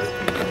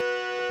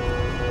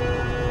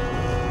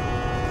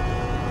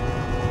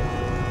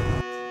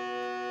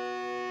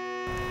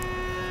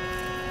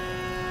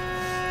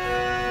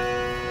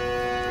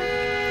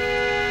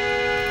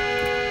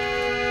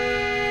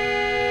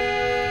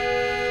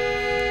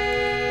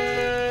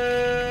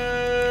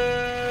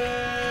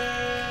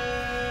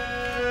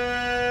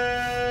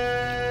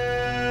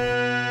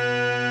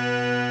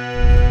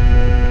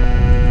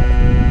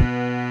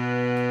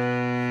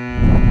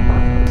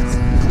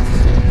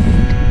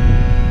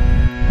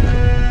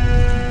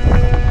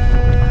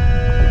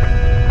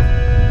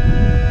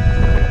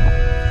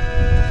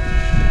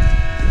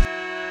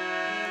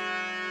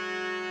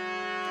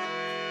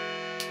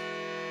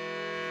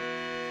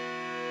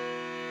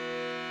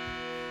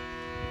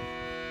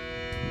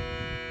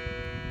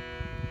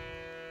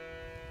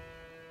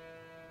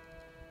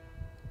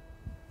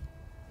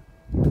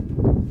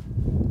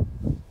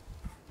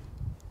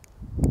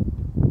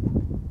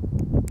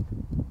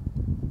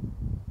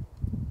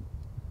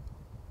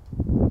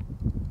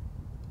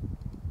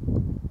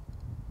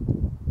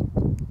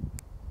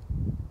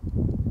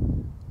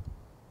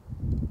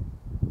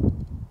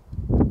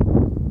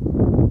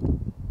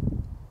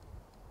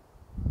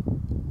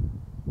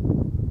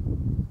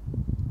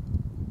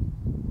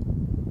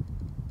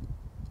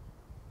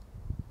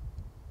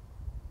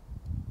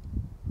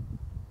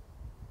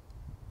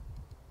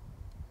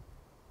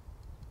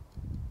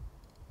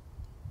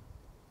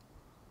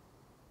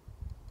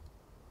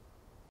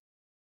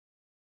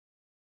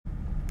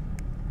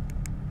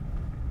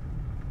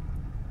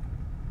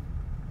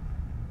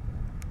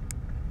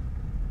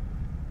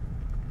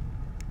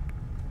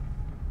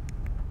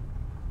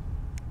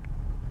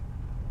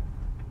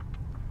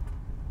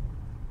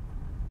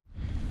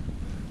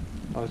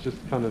 I was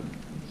just kind of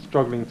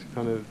struggling to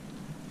kind of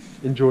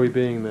enjoy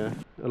being there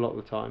a lot of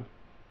the time.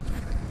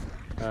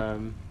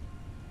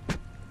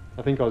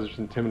 I think I was just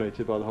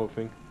intimidated by the whole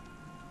thing.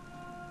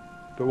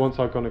 But once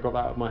I kind of got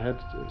that out of my head,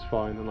 it was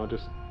fine, and I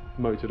just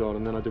motored on,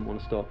 and then I didn't want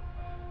to stop.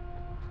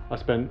 I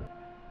spent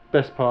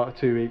best part of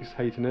 2 weeks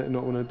hating it and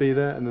not wanting to be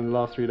there, and then the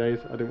last 3 days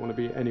I didn't want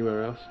to be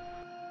anywhere else.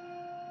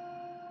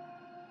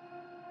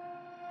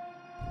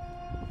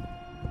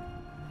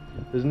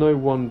 There's no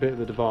one bit of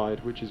the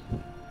divide which is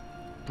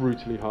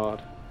brutally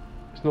hard.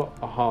 It's not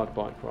a hard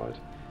bike ride.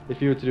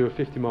 If you were to do a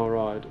 50-mile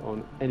ride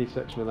on any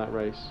section of that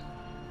race,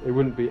 it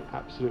wouldn't be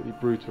absolutely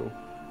brutal.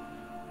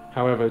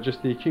 However,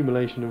 just the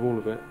accumulation of all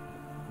of it,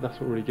 that's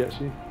what really gets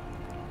you.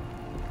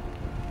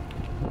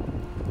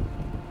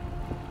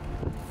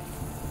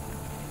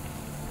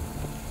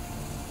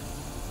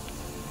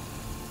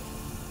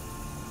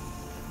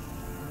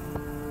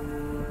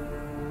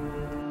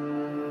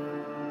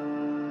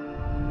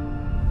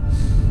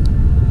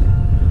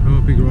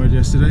 Oh, big ride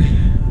yesterday.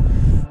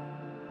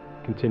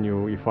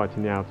 Continual, you're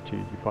fighting the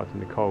altitude, you're fighting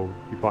the cold,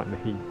 you're fighting the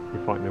heat,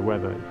 you're fighting the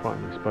weather, you're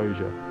fighting the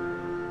exposure,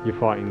 you're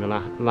fighting the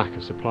lack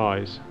of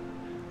supplies,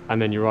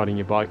 and then you're riding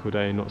your bike all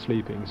day and not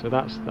sleeping. So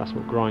that's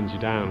what grinds you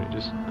down. It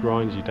just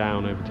grinds you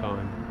down over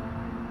time.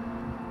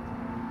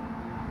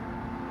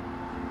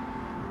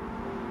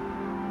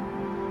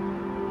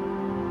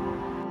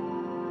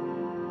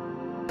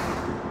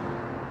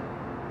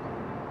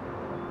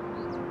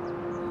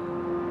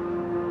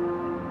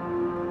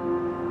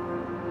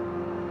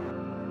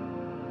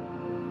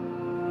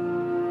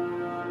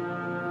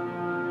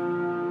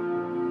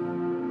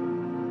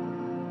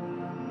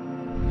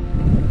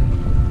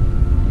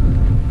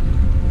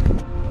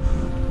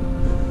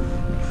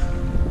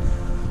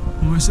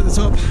 Almost at the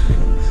top.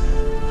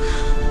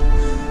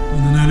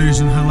 Under no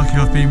illusion how lucky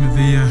I've been with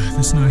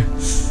the snow.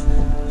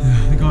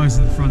 Yeah, the guys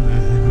in the front there,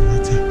 they would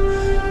have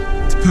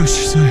had to push.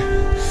 So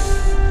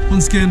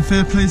once again,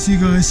 fair play to you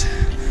guys.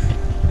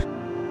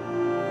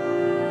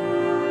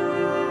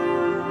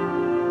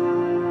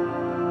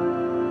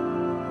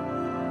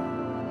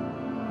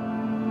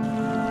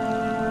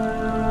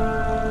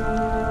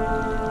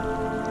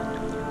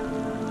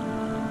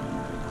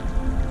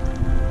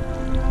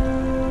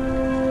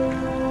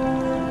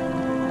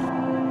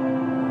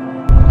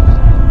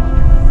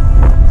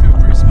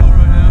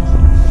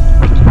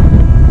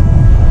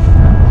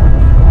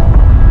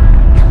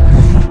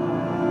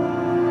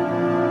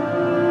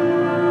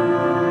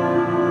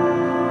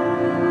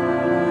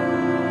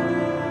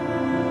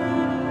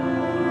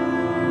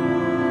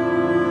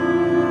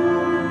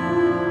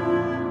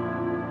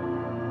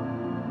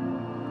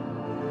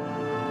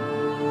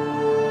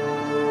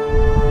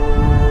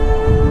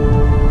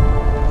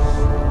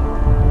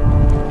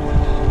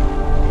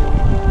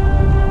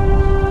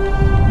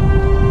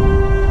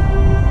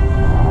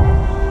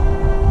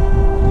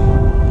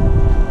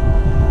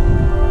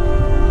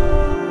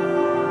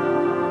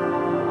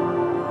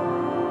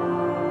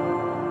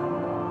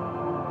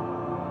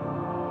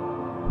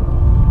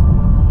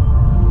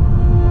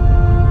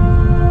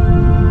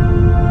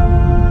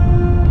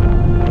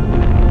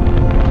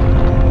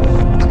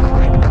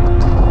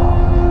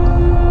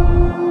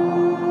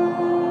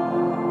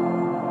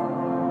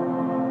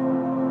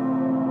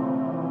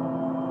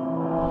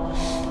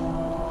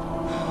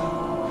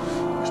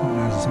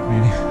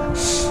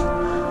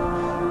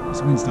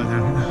 Something's died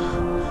down here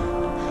now.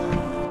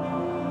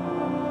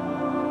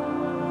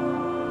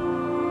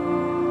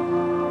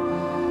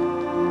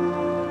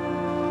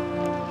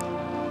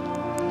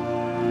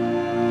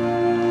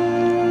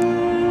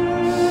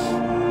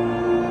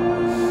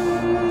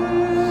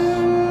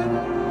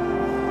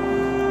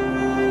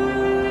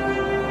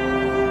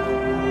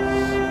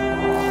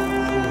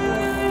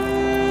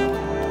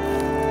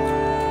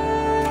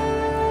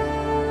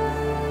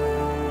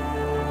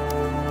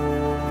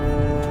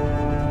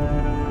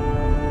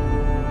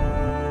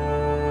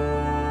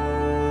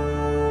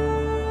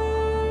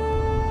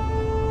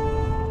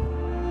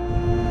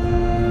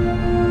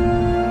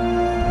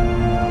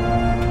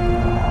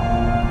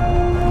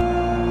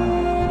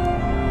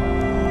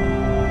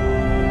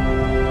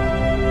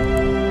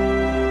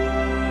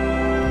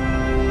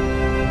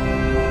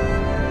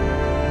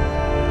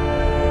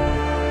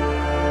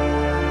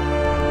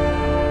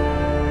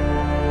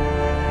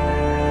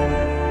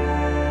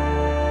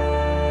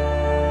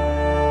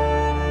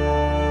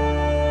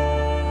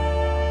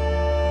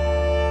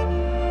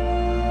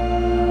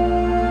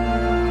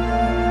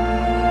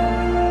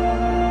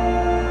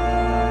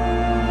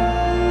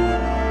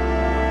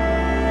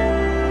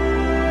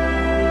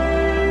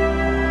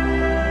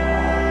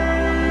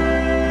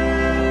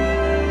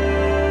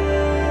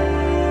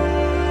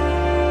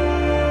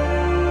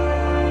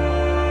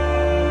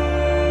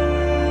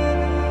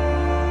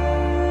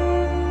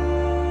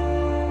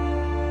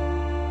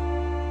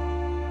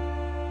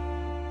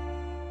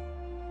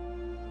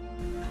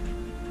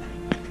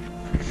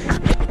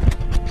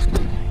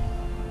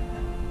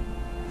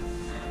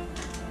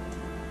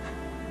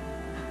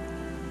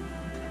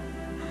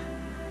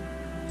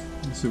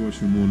 So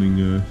what's your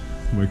morning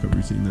wake up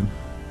routine then?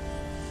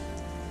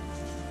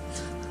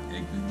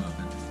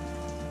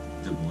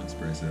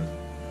 race of.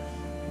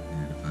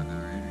 And a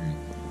 5-hour injury.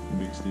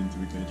 Mixed into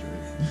the cage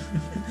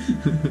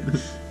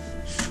race.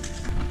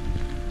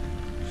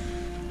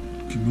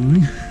 Good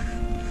morning.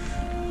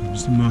 I'm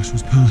just in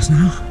Marshall's Pass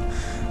now.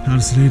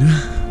 Eldest leader.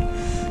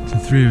 So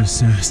 3 of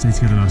us stayed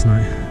together last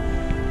night.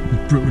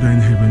 With Brooke were down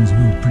the headwinds, we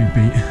were all pretty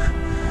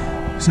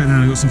beat. Sat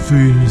down and got some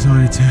food and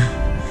decided to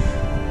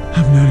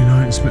have an early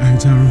night and split a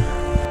hotel room.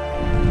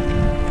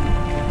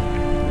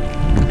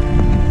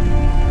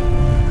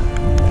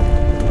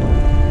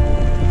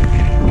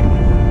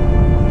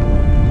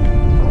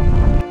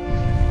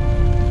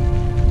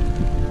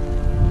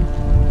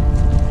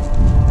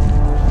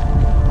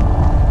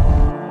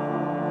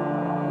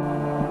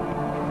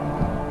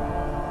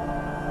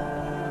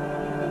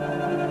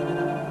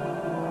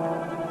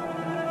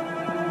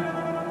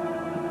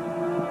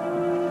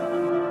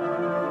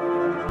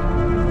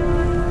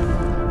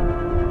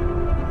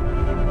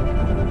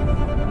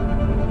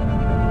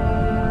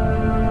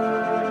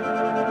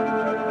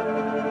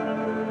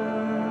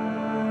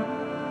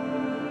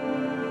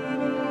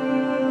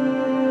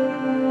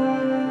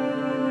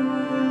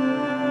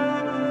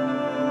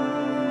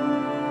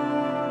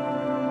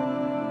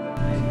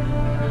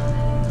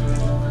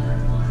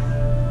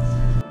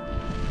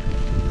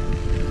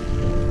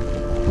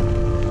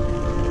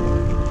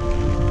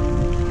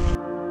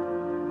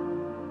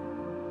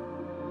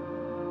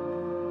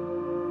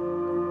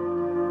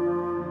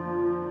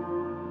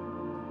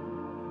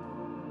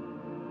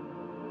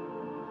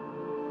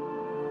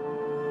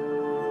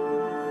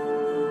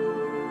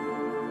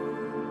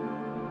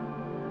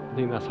 I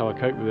think that's how I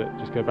cope with it.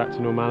 Just go back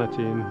to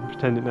normality and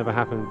pretend it never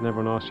happened, and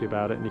everyone asks you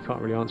about it, and you can't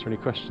really answer any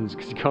questions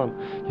because you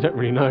don't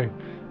really know.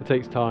 It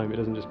takes time. It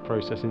doesn't just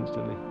process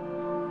instantly.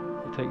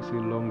 It takes a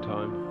long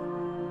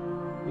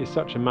time. It's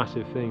such a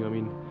massive thing. I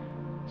mean,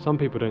 some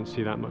people don't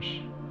see that much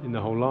in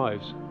their whole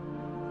lives,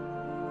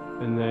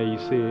 and there you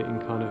see it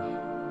in kind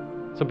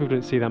of. Some people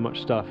don't see that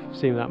much stuff,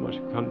 see that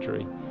much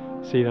country,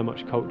 see that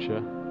much culture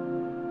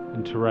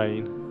and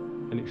terrain,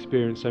 and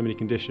experience so many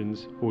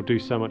conditions, or do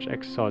so much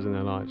exercise in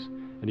their lives.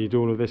 And you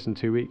do all of this in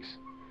 2 weeks.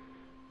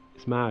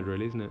 It's mad,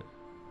 really, isn't it?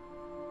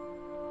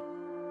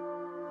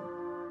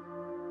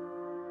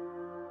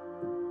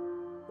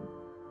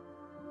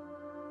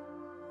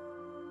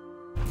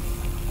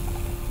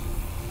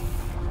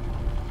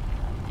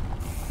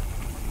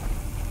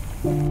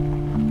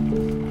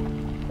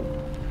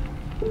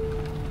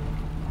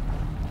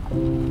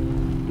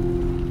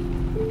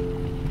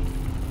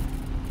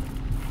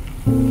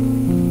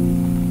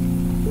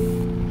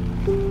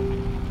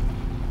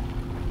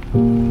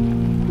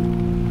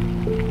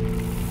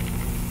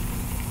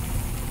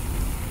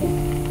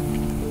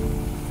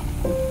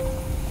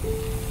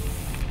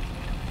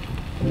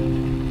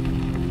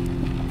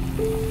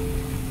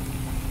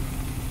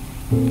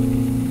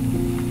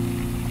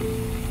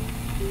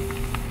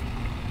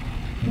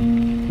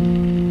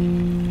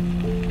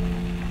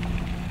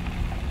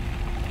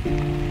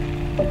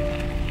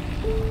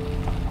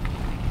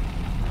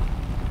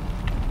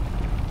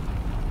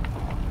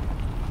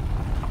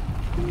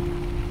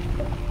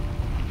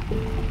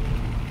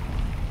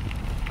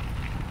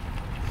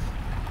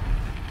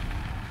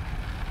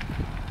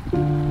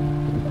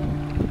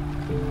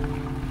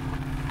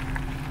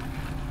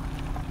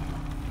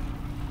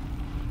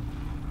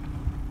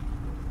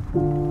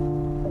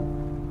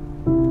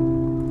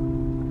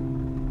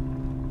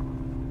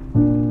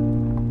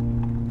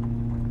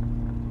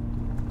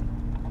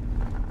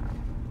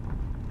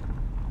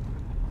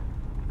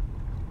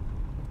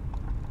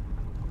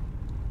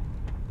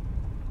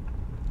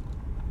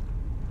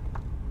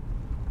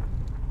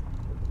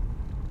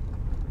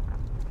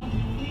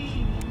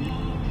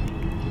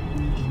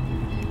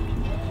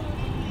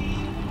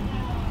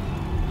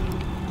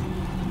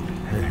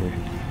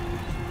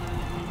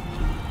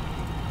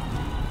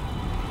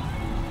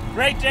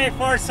 Great day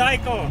for a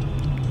cycle.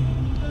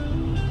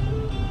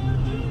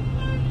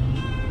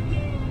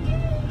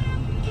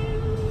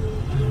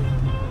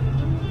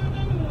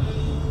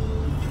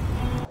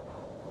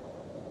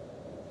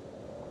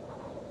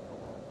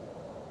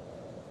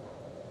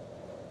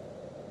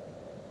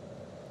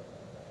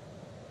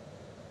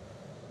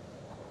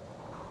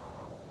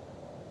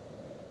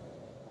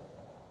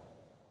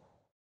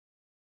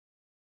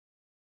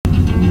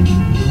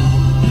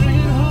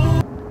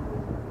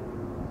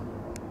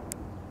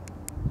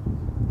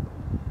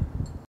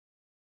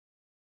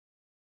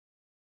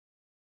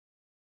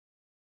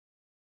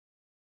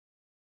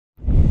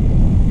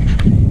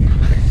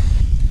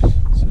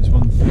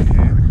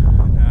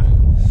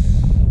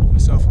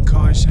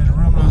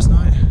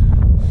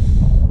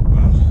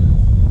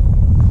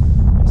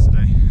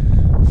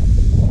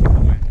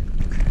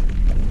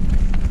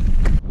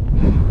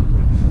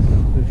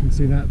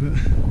 See that, but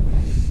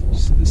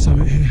just at the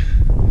summit here,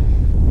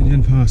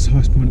 Indian Pass,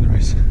 highest point of the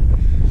race.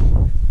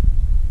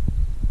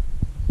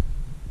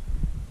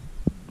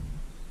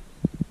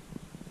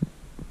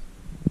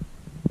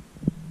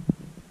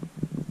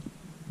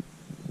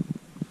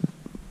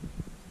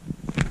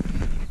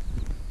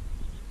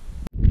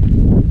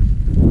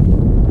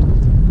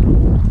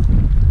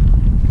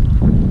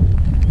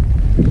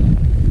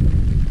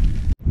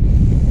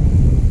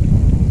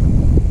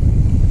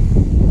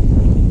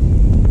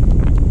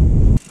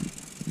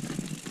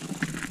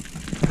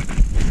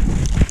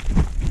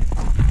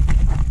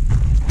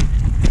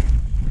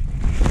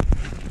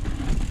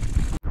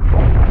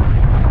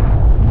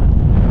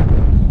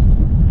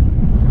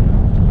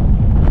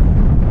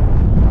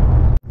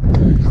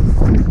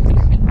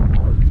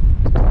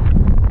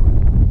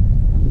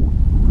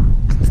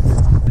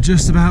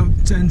 just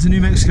about to enter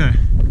New Mexico.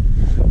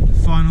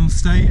 Final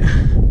state.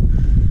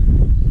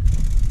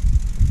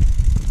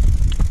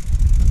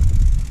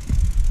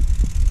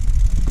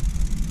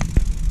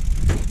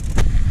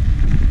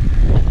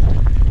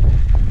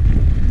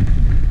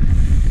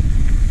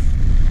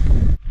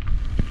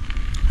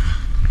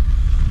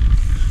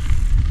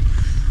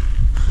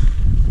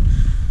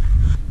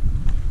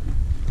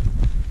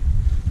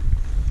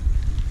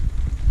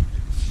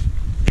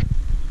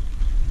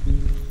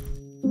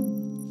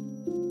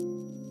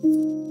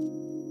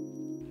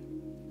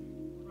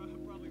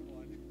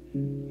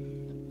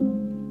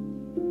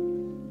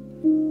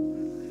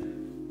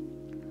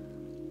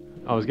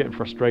 I was getting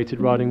frustrated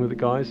riding with the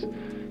guys.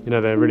 You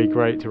know, they're really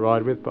great to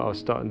ride with, but I was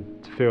starting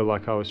to feel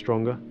like I was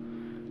stronger,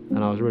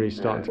 and I was really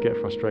starting to get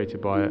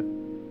frustrated by it.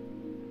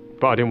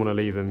 But I didn't want to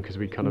leave them because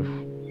we kind of,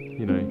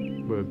 you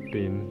know, were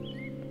being,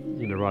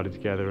 you know, riding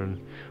together,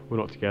 and we're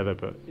not together,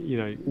 but, you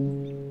know,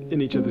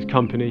 in each other's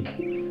company.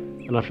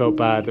 And I felt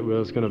bad that we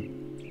was going to,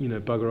 you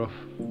know, bugger off,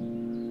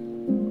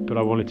 but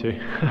I wanted to.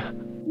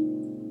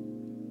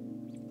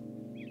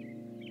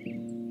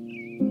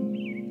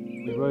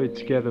 We rode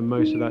together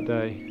most of that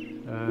day.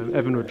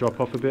 Evan would drop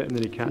off a bit and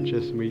then he'd catch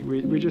us, and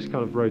we just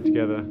kind of rode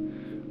together,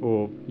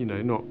 or, you know,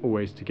 not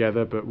always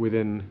together, but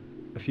within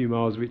a few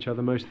miles of each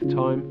other most of the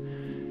time.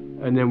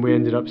 And then we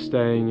ended up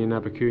staying in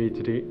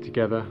Albuquerque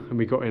together, and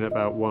we got in at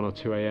about 1 or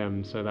 2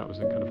 a.m, so that was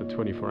a kind of a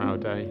 24-hour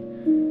day.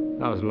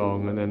 That was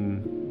long, and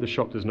then the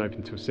shop doesn't open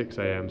until 6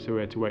 a.m, so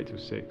we had to wait till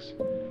 6.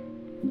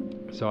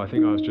 So I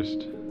think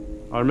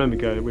I remember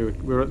going, we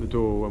were at the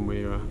door when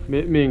we were,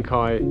 me and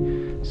Kai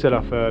set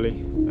off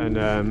early, and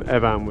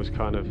Evan was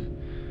kind of,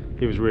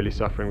 he was really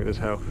suffering with his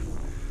health.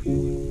 Me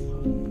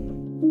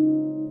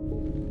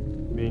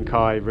and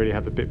Kai really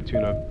had the bit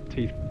between our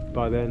teeth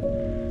by then,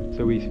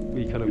 so we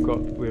kind of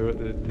we were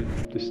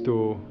at the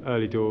store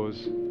early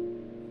doors,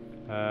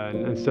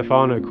 and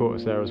Stefano caught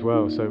us there as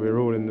well. So we were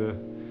all in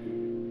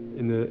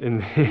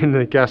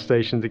the gas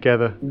station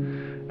together,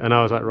 and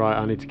I was like, right,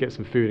 I need to get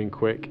some food in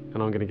quick,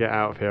 and I'm going to get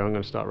out of here. I'm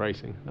going to start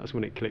racing. That's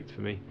when it clicked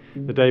for me.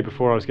 The day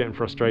before I was getting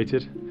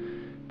frustrated,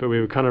 but we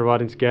were kind of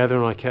riding together,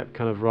 and I kept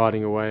kind of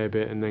riding away a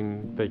bit, and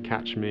then they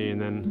catch me, and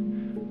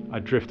then I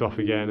drift off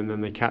again, and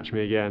then they catch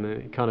me again,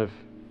 and it kind of,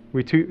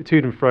 we toed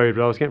and froed,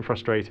 but I was getting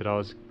frustrated. I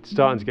was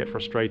starting to get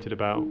frustrated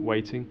about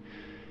waiting,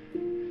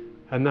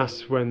 and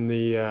that's when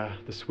the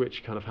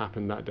switch kind of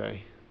happened that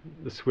day.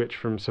 The switch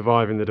from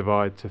surviving the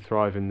divide to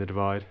thriving the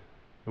divide,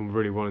 and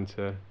really wanting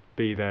to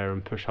be there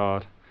and push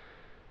hard.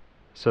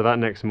 So that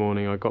next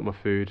morning I got my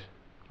food,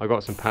 I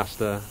got some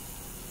pasta,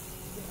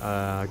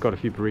 I got a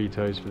few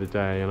burritos for the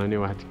day, and I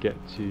knew I had to get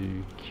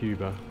to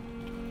Cuba.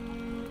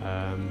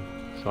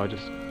 So I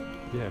just,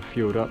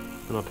 fueled up,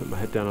 and I put my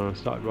head down and I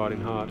started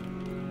riding hard.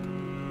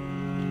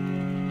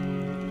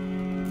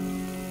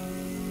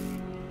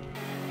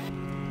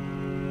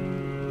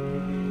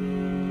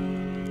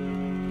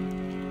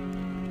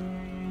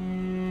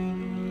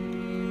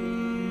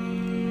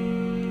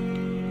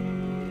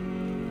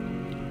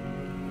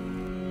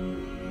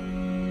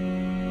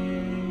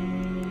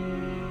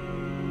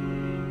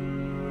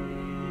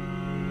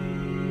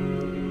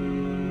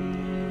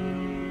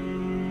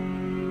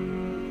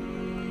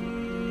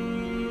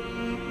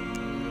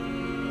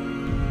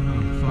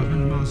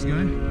 To go,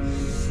 and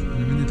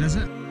I'm in the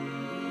desert.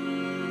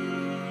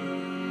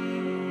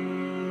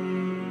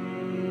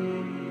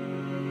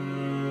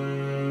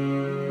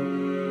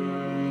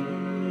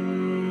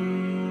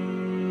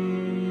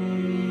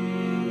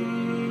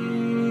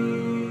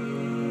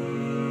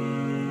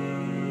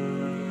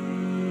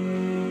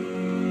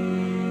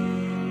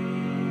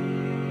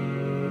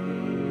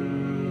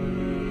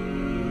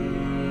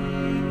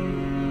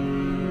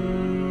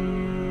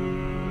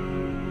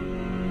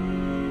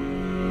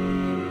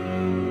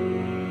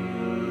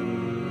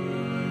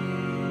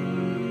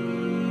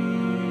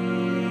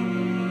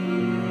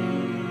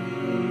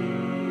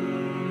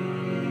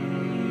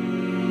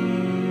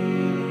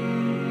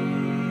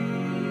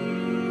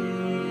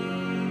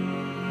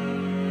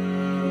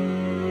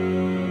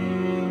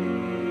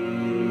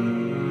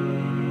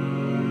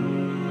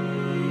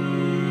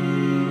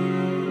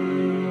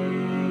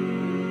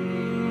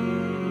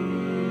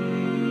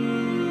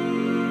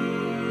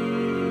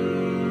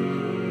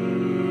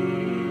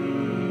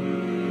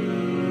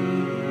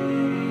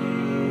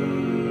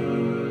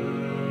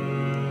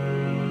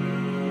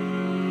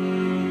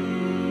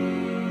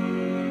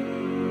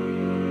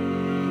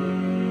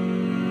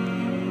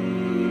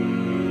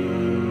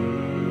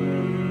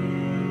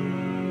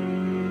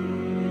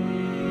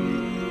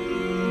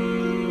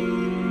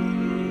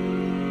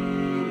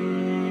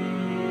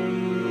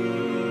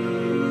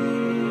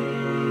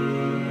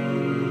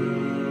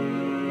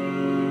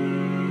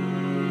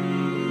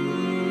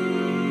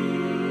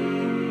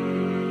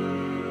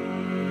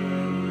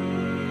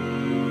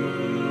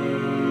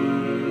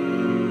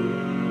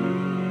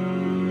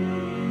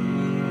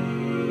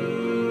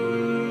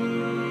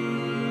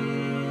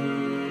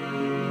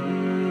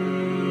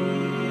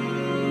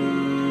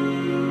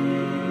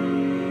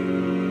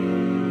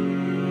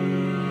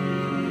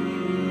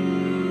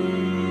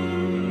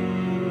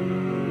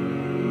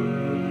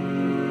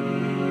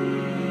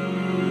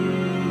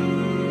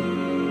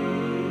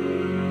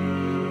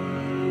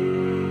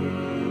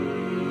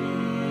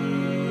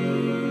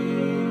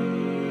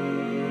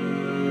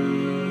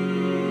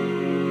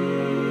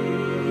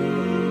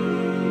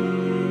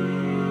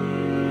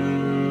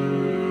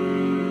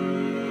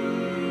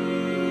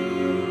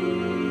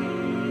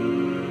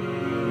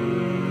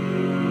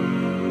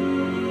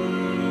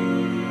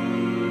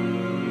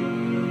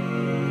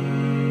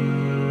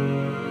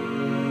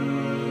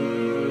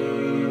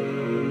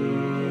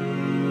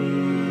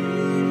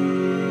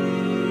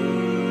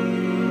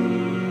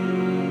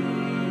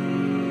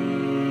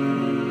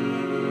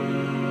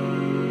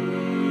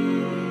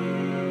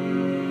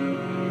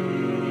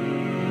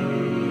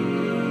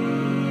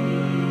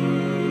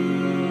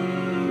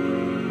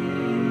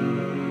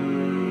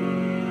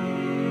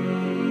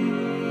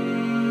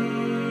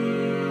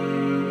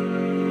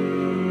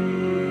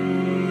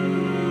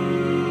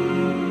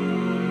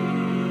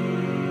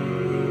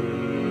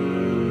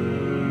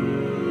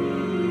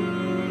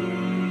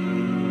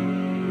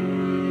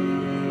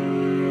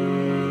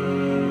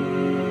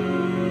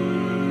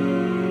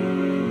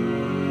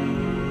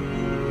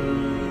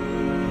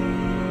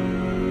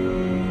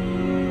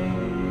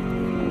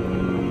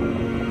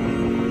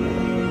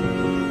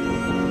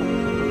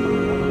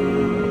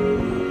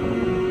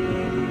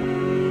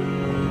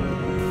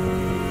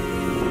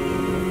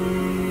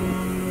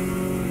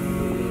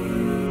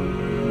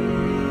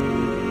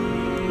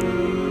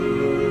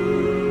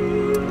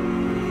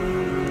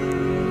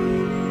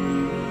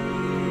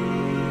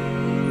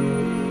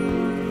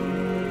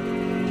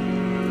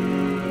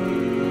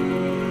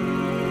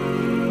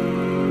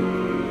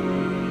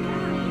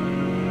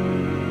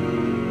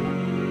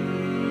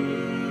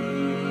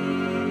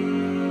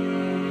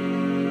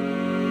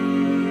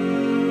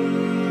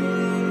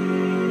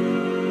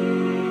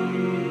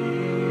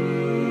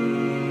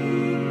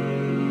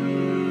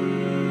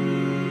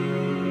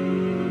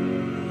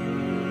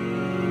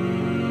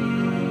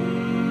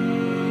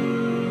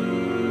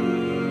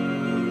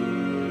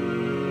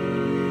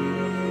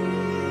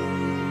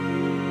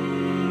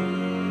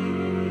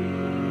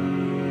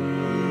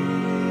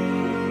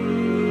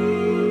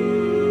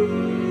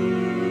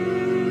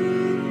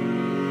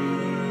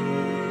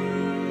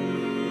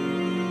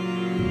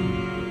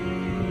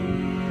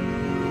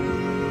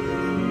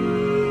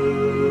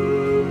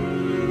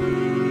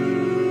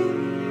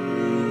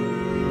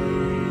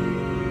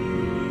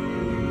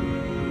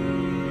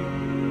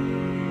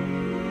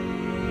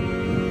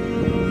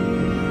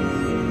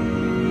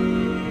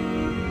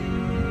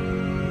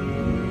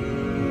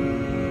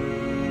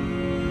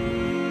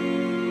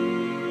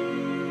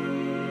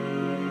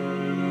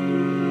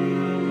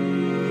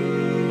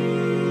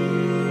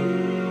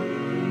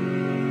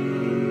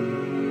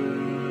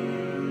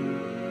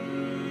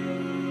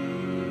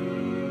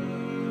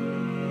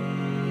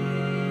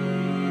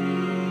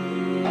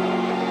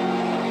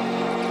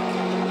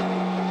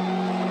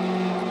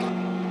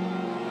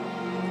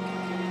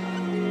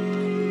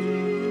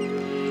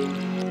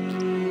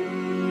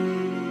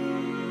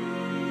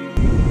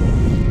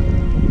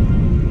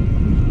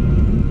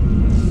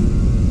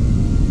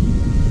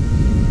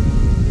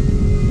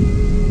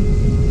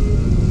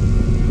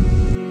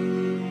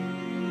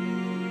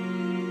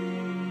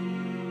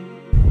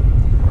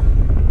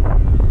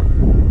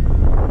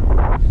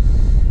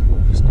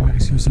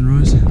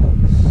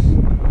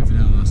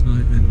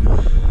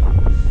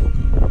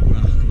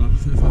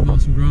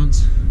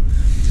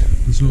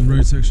 this long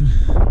road section.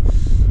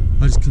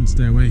 I just couldn't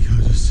stay awake. I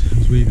was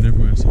weaving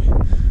everywhere, so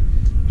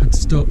I had to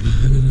stop.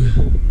 And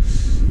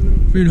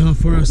then 3.5,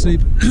 4 hours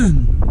sleep.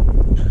 I'm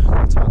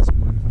tired this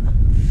morning.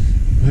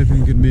 I'm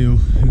hoping a good meal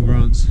in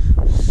Grant's.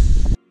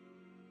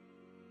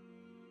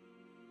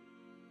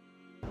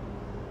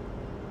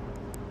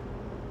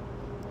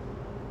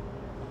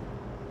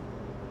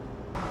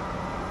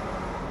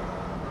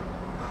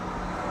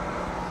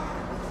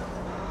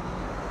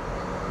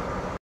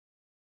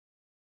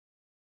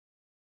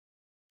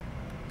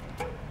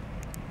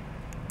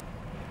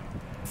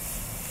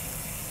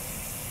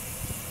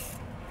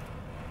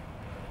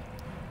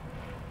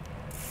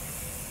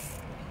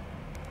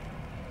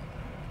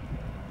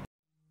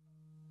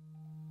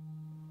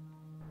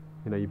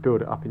 You know, you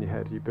build it up in your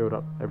head, you build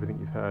up everything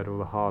you've heard, all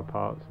the hard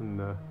parts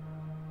and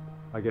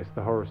I guess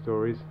the horror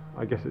stories.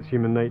 I guess it's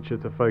human nature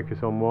to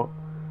focus on what,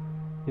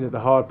 you know, the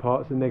hard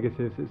parts, the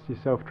negatives. It's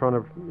yourself trying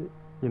to,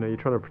 you know, you're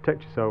trying to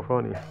protect yourself,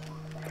 aren't you?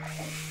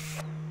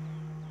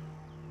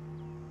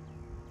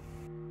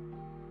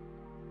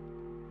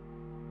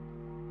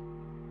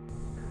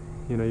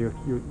 You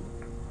know,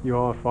 you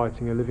are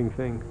fighting a living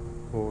thing,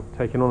 or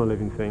taking on a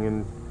living thing,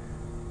 and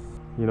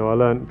you know, I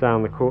learned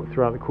throughout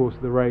the course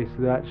of the race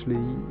that actually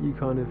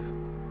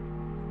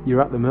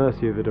you're at the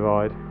mercy of the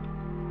divide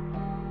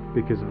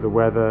because of the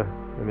weather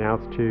and the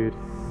altitude.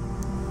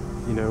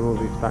 You know, all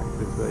these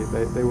factors,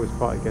 they always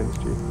fight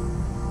against you.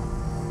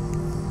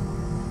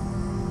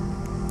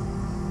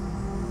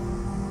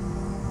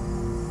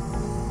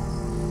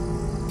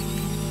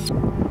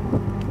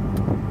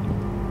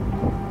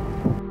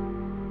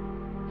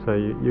 So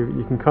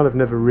you can kind of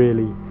never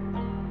really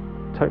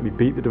totally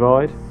beat the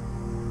divide,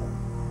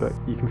 but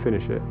you can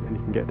finish it and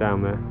you can get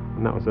down there,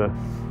 and that was a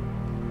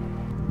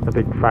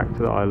big factor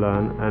that I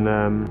learned. And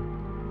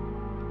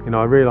you know,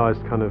 I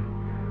realised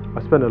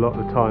I spent a lot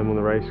of the time on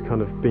the race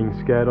kind of being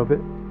scared of it,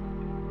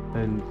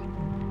 and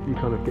you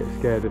kind of get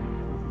scared of,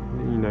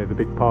 you know, the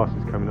big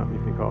passes coming up and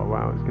you think, oh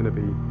wow, it's going to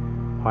be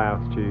high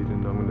altitude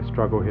and I'm going to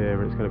struggle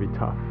here and it's going to be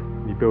tough.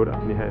 And you build it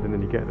up in your head and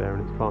then you get there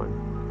and it's fine.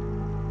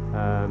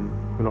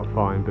 Well, not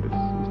fine, but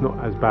it's not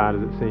as bad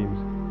as it seems.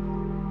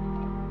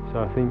 So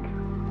I think,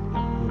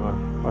 you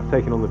know, I've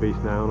taken on the beast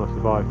now and I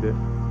survived it.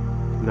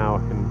 Now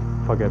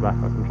if I go back,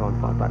 I can try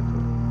and fight back to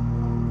it.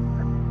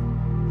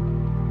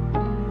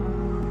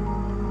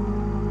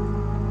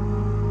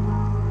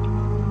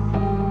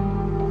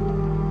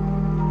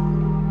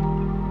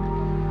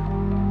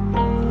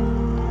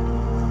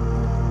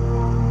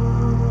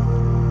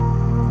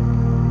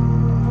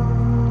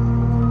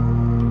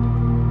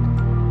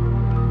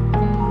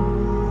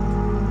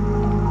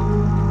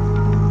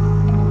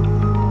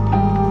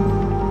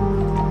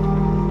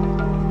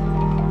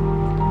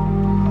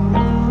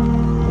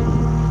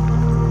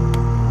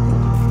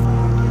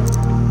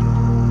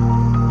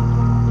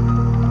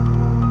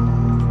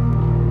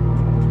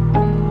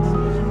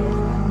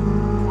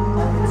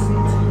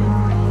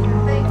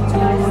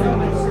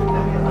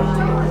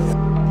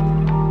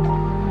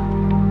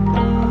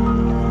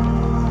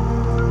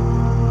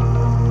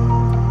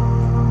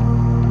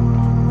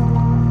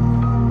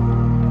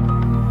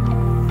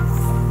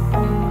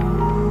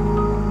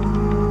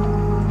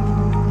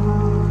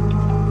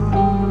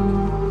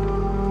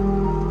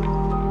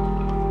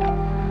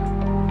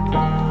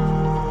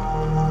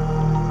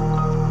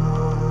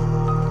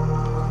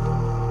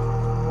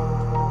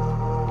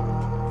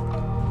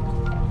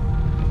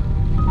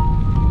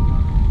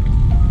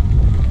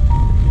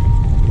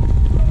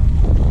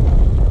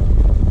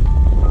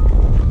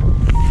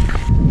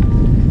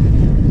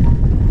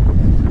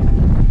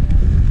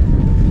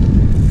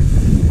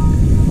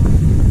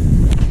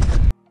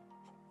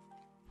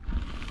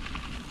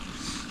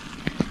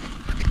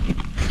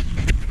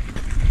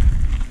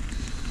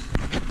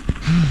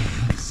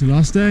 It's the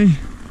last day,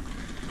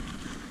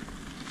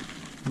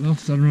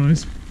 last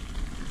sunrise.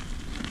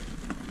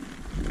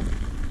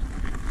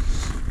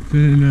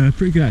 Feeling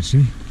pretty good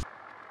actually.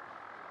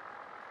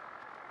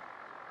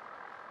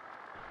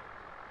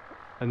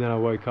 And then I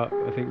woke up,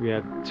 I think we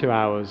had 2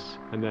 hours,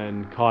 and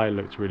then Kai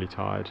looked really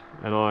tired,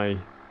 and I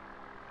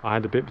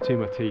had a bit between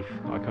my teeth.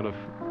 I kind of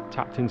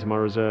tapped into my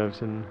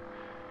reserves and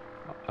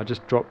I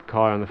just dropped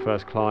Kai on the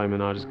first climb,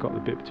 and I just got the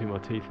bit between my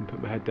teeth and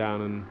put my head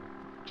down and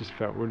just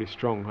felt really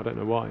strong. I don't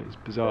know why, it's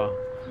bizarre.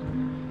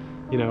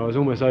 You know, I was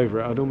almost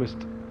over it. I'd almost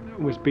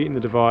beaten the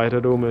divide.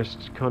 I'd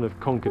almost kind of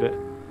conquered it.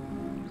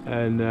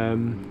 And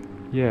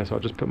yeah, so I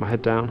just put my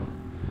head down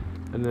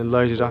and then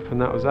loaded up,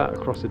 and that was that,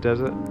 across the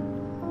desert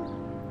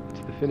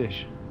to the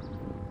finish.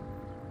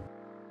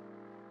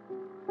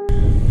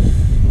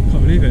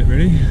 Can't believe it,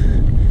 really.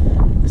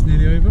 It's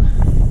nearly over.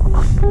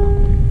 It's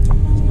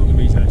not the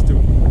meter, it's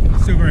still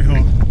very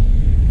hot.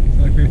 It's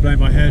like being blown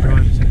by a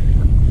hairdryer. So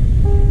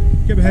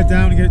get my head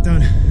down and get it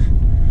done.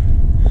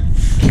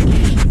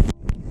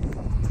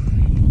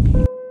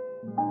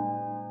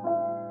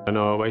 I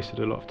know I wasted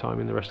a lot of time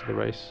in the rest of the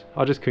race.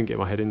 I just couldn't get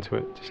my head into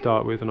it to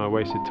start with, and I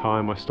wasted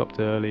time. I stopped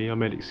early, I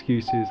made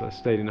excuses, I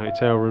stayed in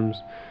hotel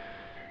rooms,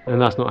 and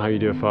that's not how you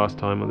do a fast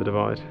time on the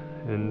divide.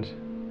 And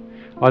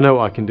I know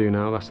what I can do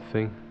now, that's the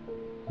thing.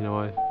 You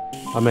know,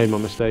 I made my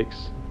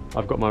mistakes,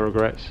 I've got my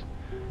regrets.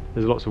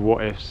 There's lots of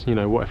what ifs, you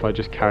know, what if I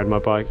just carried my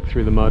bike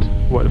through the mud?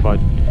 What if I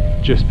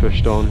just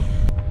pushed on?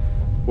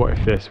 What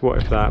if this,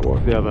 what if that, what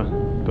if the other?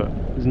 But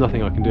there's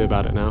nothing I can do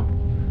about it now.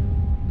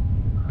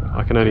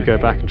 I can only go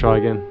back and try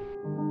again.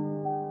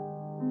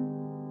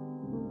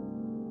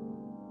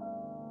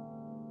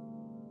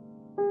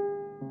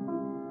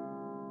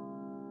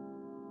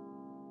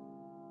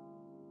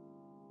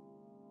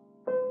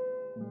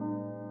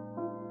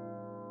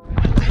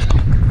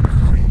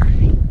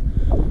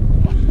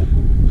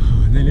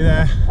 Nearly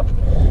there.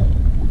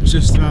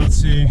 Just about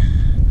to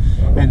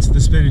enter the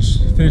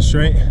finish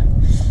straight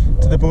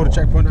to the border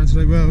checkpoint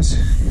Antelope Wells.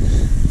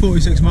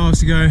 46 miles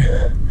to go.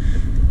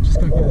 Just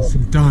gotta get this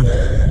thing done.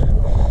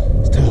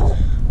 It's tough.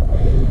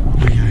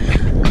 There we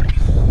go.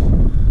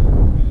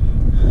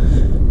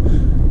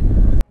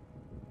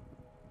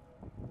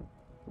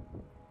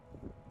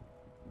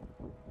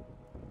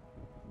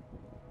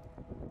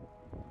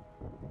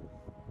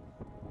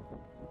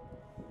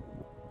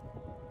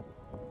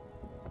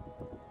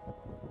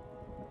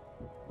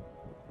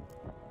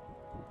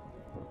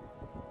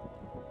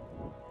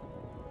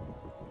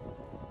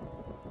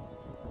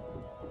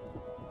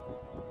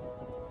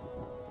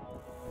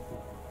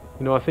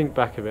 You know, I think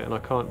back of it and I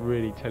can't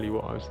really tell you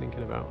what I was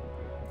thinking about.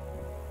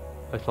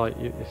 It's like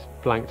it's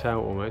blanked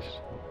out almost.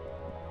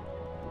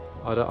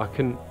 I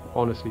couldn't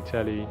honestly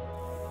tell you.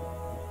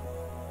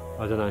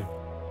 I don't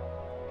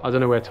know. I don't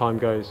know where time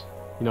goes.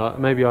 You know,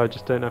 maybe I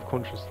just don't have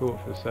conscious thought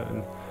for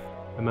certain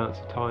amounts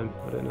of time.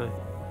 I don't know.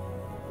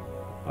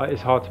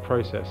 It's hard to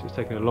process. It's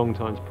taken a long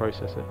time to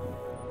process it.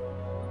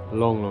 A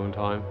long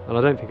time. And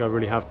I don't think I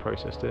really have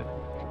processed it.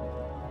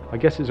 I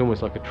guess it's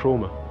almost like a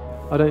trauma.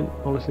 I don't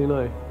honestly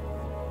know.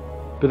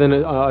 But then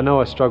I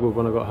know I struggled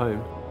when I got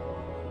home.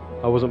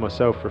 I wasn't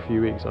myself for a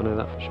few weeks, I know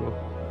that for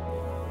sure.